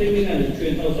მას კრიმინალებს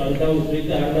ჩვენ თავს არ დაუწრით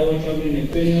და არ დავაჩავრინეთ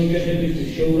ჩვენი ოჯახების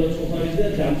შეურაცხყოფარი და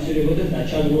დამცირება და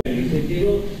დაჩაგვრელი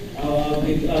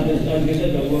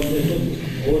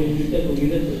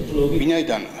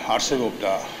ვინაიდან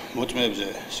არსებობდა მოწმეებზე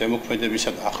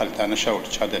ზემოქმედებისა და ახალი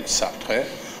დანაშაულის ჩადენის საფრთხე,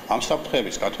 ამ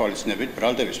საფრთხეების გათვალისწინებით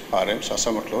ბრალდების მხარემ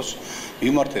სასამართლოს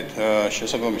მიმართეთ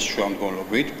შესაბამისი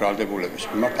შუამდგომლობით ბრალდებულების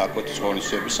მიმართ აკვეთის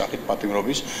ღონისძიების სახით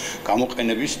პატიმრობის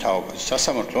გამოყენების თაობას.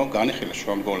 სასამართლომ განიხილა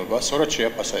შუამდგომლობა, სწორად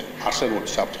შეაფასა არსებული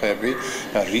საფრთხეები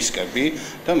და რისკები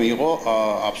და მიიღო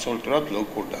აბსოლუტურად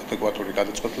ლოგიკური და ადეკვატური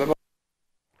გადაწყვეტილება.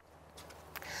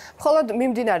 მხოლოდ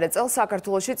მიმდინარე წელს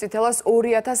საქართველოში წითელას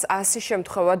 2100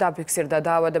 შემთხვევა დაფიქსირდა.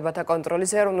 დაავადებათა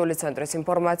კონტროლის ეროვნული ცენტრის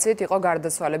ინფორმაციით იყო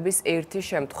გარდაცვალების 1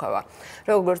 შემთხვევა.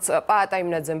 როგორც პაატა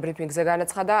იმნაძემ ბრიფინგზე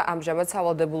განაცხადა, ამჟამად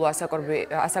სავალდებულო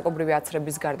ასაკობრივი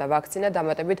აცრების გარდა ვაქცინა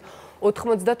დამატებით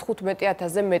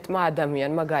 95000-ზე მეტმა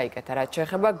ადამიანმა გაიკეთა, რაც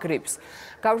შეეხება გრიპს.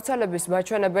 გავრცელების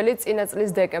მაჩვენებელი წინა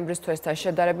წლის დეკემბრის თვესთან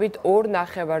შედარებით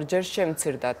 2.5-ჯერ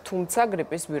შემცირდა, თუმცა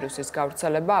გრიპის ვირუსის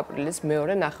გავრცელება აპრილის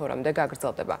მეორე ნახევრამდე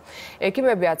გაგრძელდება.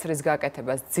 ექიმები აცრის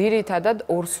გაკეთებას ძირითადად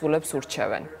 2 სულებს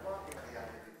ურჩევენ.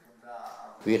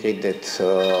 ვიყიდეთ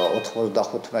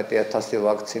 95,000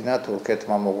 ვაქცინა,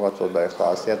 თურქეთმა მოგვაწოდა ახლა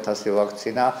 100,000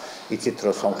 ვაქცინა, იცით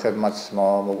რომ სომხებმაც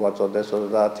მოგვაწოდეს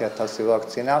 30,000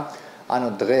 ვაქცინა. ანუ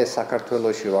დღეს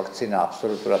საქართველოში ვაქცინა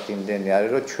აბსოლუტურად იმდენი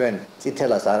არის, რომ ჩვენ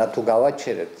წითელას არათუ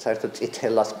გავაჩერებთ, საერთოდ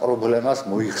წითელას პრობლემას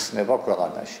მოიხსნება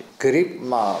ქვეყანაში.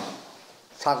 გრიპმა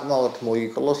საკმაოდ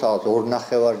მოიკლო, სადაც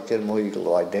 2.5-ჯერ მოიკლო,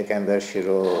 აი დეკემბერში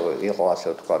რომ იყო ასე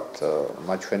ვთქვათ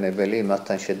მაჩვენებელი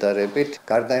იმასთან შედარებით.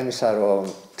 გარდა იმისა, რომ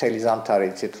მთელი ზამთარი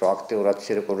იცით რომ აქტიურად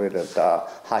ცირკულირებდა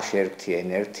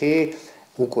H1N1,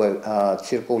 უკვე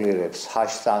ცირკულირებს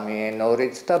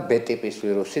H3N2-იც და B-ტიპის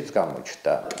ვირუსიც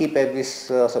გამოჩნდა. ტკიპების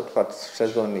ასე ვთქვათ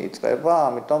სეზონი იწყება,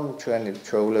 ამიტომ ჩვენი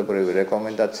ჩვეულებრივი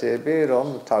რეკომენდაციები, რომ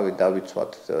თავი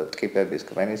დავიცვათ ტკიპების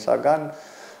კმენისაგან,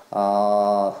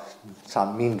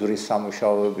 მინდვრის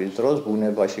სამუშაოების დროს,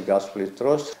 ბუნებაში გასვლის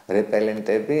დროს,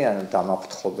 რეპელენტები, ანუ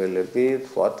დამაფრთხობელები,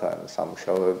 თქვათ,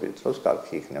 სამუშაოების დროს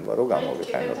კარგი იქნება, რომ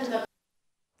გამოვიყენოთ.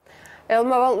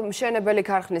 ელმავალ მშენებელი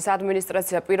ქარხნის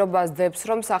ადმინისტრაცია პირობას დებს,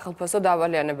 რომ სახელმწიფო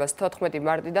დავალიანებას 14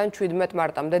 მარტიდან 17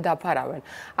 მარტამდე დაფარავენ.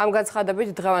 ამ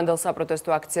განცხადებით დღევანდელ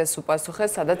საპროტესტო აქციას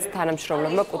უპასუხეს, სადაც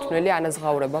თანამშრომლებმა კუთვნილი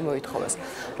ანაზღაურება მოითხოვეს.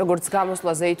 როგორც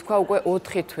გამოსვლაზე ითქვა, უკვე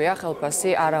 4 თვეა ხელფასი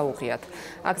არ აუღიათ.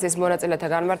 აქციის მონაწილეთა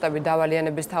განმარტებით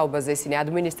დავალიანების თაობაზე ისინი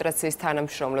ადმინისტრაციის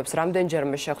თანამშრომლებს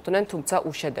რამდენჯერმე შეხვდნენ, თუმცა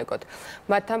უშედეგოდ.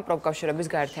 მათთან პროფკავშირების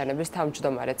გაერთიანების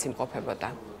თავმჯდომარეც იმყოფებოდა.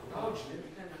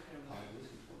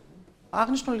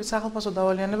 აღნიშნული სახელმწიფო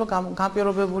დავალიანება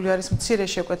განპირობებული არის მცირე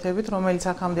შეკვეთებით, რომელიც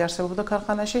აქამდე არსებობდა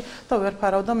ქარხანაში და ვერ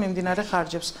ფარავდა მიმდინარე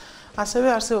ხარჯებს. ასევე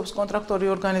არსებობს კონტრაქტორი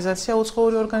ორგანიზაცია,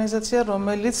 უცხოური ორგანიზაცია,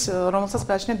 რომელსაც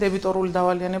გააჩნია დებიტორული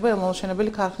დავალიანება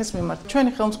ელმომშენებელი ქარხნის მიმართ.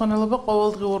 ჩვენი ხელმძღვანელობა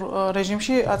ყოველდღიურ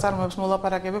რეჟიმში აწარმოებს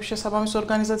მოლაპარაკებებს შესაბამის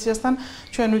ორგანიზაციასთან.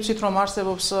 ჩვენ ვიცით, რომ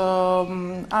არსებობს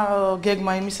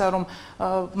გეგმა იმისა, რომ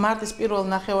მარტის პირველ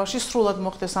ნახევარში სრულად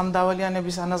მოხდეს ამ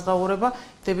დავალიანების ანაზღაურება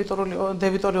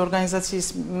დებიტორული ორგანიზაციის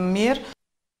მიერ.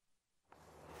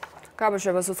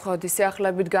 გამოშვებას უცხოეთის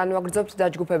სიახლეებით განვაგრძობთ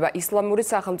დაჯგუფება ისლამური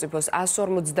სახელმწიფოს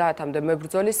 150-მდე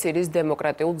მებრძოლი სირიის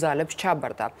დემოკრატიულ ძალებს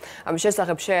ჩაბარდა. ამის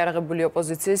შესახებ შეიარაღებული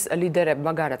ოპოზიციის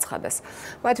ლიდერებმა განაცხადეს.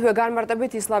 მათივე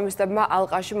განმარტებით ისლამისტებმა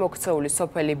ალყაში მოქცეული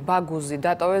სოფელი ბაგუზი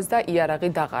დატოვეს და იარაღი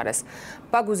დაღარეს.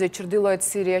 ბაგუზი ჩრდილოეთ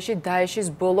სირიაში დაეშის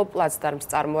ბოლო პლაცდარმს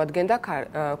წარმოადგენდა.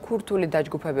 ქურთული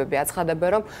დაჯგუფებები აცხადებენ,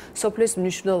 რომ სოფლის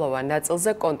მნიშვნელოვან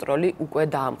ნაწილზე კონტროლი უკვე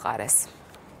დაამყარეს.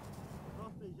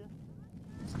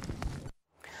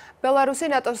 ბელარუსი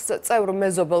ნატოს წევრ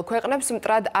მეზობელ ქვეყნებს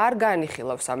მტრად არ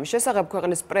განიხილავს. ამის შესახებ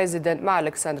ქვეყნის პრეზიდენტმა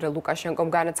ალექსანდრე ლუკაშენკომ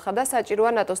განაცხადა,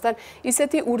 საჭიროა ნატოსთან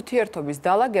ისეთი ურთიერთობის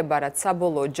დალაგება, რაც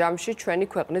საბოლოო ჯამში ჩვენი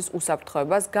ქვეყნის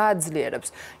უსაფრთხოებას გააძლიერებს.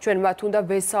 ჩვენ მათ უნდა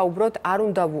ვესაუბროთ, არ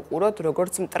უნდა ვუყუროთ,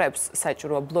 როგორც მტრებს.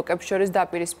 საჭიროა ბლოკებს შორის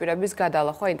დაპირისპირების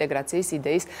გადალახვა ინტეგრაციის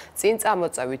იდეის წინ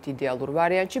წამოწევით იდეალურ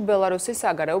ვარიანტში ბელარუსის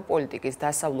საგარეო პოლიტიკის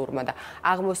დასავლურმა და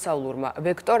აღმოსავლურმა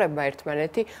ვექტორებმა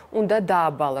ერთმანეთი უნდა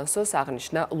დააბალანსოს,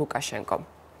 აღნიშნა ლუკაშენკომ.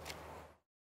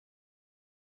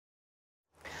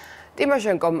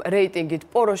 ტიმოშენკომ რეიტინგით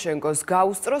პოროშენკოს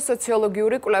გაუსწრო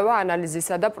სოციოლოგიური კვლევა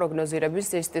ანალიზისა და პროგნოზირების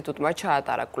ინსტიტუტმა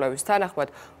ჩაატარა. კვლევის თანახმად,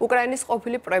 უკრაინის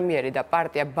ყოფილი პრემიერი და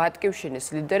პარტია ბატკივშინის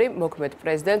ლიდერი მოქმედ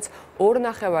პრეზიდენტს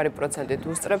 2.5%-ით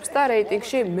უსწრებს და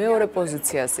რეიტინგში მეორე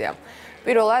პოზიციაზეა.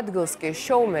 პირველ ადგილს კი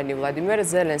შოუმენი ვლადიმერ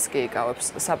ზელენსკი იკავებს.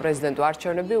 საპრეზიდენტო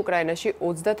არჩევნები უკრაინაში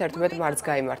 31 მარტს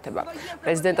გაიმართება.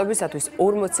 პრეზიდენტობისათვის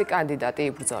 40 კანდიდატი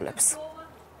იბრძოლებს.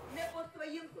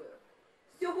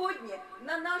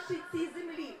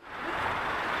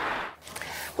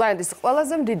 პლანეტის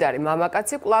ყველაზე მდიდარი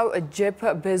მამაკაცი კვლავ ჯეფ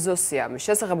ბეზოსია. მის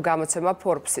შესახებ გამოცემა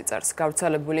Forbes-ი წერს.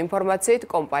 გავრცელებული ინფორმაციით,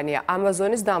 კომპანია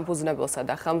Amazon-ის დამფუძნებელსა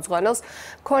და ხელმძღვანელს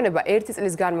ქონება 1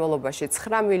 წლის განმავლობაში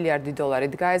 9 მილიარდი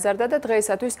დოლარით გაეზარდა და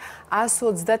დღეისათვის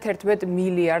 131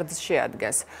 მილიარდს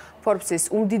შეადგენს. Forbes-ის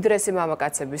უმდიდრესი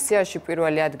მამაკაცების სიაში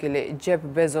პირველი ადგილი ჯეფ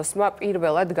ბეზოსმა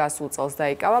პირველად გასულ წელს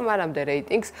დაიკავა, მანამდე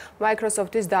რეიტინგს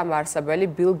Microsoft-ის დამაარსებელი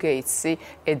ბილ გეიტსი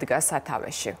ედგა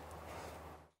სათავეში.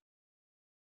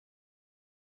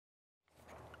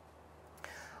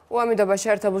 უამიდობაში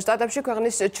ერთებულ შტატებში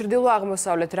ქვეყნის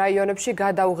ჩრდილო-აღმოსავლეთ რაიონებში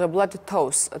გადაუღებლად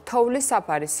თოვს. თოვლის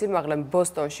საფარის სიმაღლე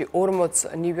ბოსტონში 40,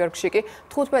 ნიუ-იორკში კი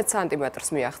 15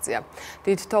 სანტიმეტრს მიაღწია.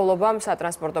 დიდ თოვლობამ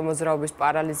სატრანსპორტო მოძრაობის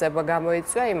პარალიზება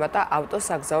გამოიწვია, იმატა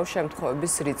ავტოსაგზაო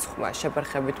შემთხვევების რიცხვმა.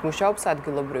 შეფერხებით მუშაობს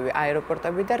ადგილობრივი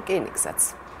აეროპორტები და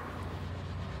რკინიგზაც.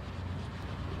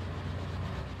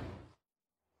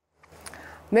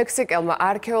 მექსიკელმა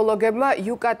არქეოლოგებმა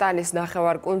იუკატანის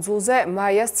ნახევარკუნძულზე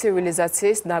მაიას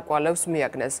ცივილიზაციის ნაკვალევს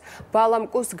მიაგნეს.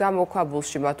 ბალამკუს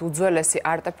გამოქვაბულში მათ უძველესი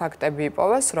არტეფაქტები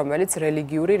იპოვეს, რომელიც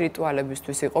რელიგიური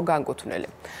რიტუალებისთვის იყო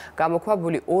განკუთვნილი.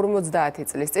 გამოქვაბული 50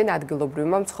 წლის წინ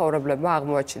ადგილობრივმა მცხოვრებლებმა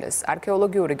აღმოაჩინეს.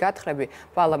 არქეოლოგიური გათხრები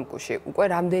ბალამკუში უკვე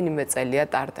რამდენიმე წელია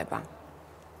ტარდება.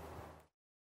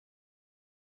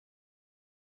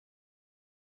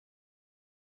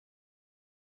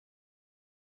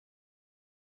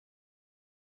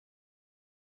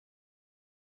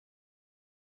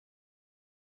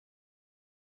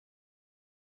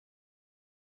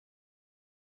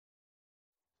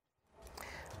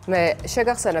 მე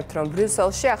შეგახსენებთ, რომ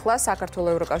ბრიუსელში ახლა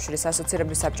საქართველოს ევროკავშირის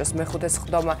ასოცირების საბჭოს მეხუთე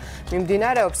სხდომა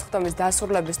მიმდინარეობს. სხდომის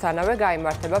დასრულებისთანავე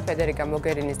გაიმართება ფედერიკა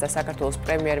მოგერინის და საქართველოს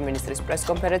პრემიერ-მინისტრის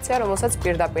პრესკონფერენცია, რომელსაც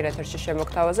პირდაპირ ეთერში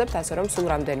შემოგთავაზებთ, ასე რომ სულ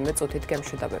რამდენიმე წუთით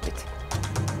გემშვიდობებით.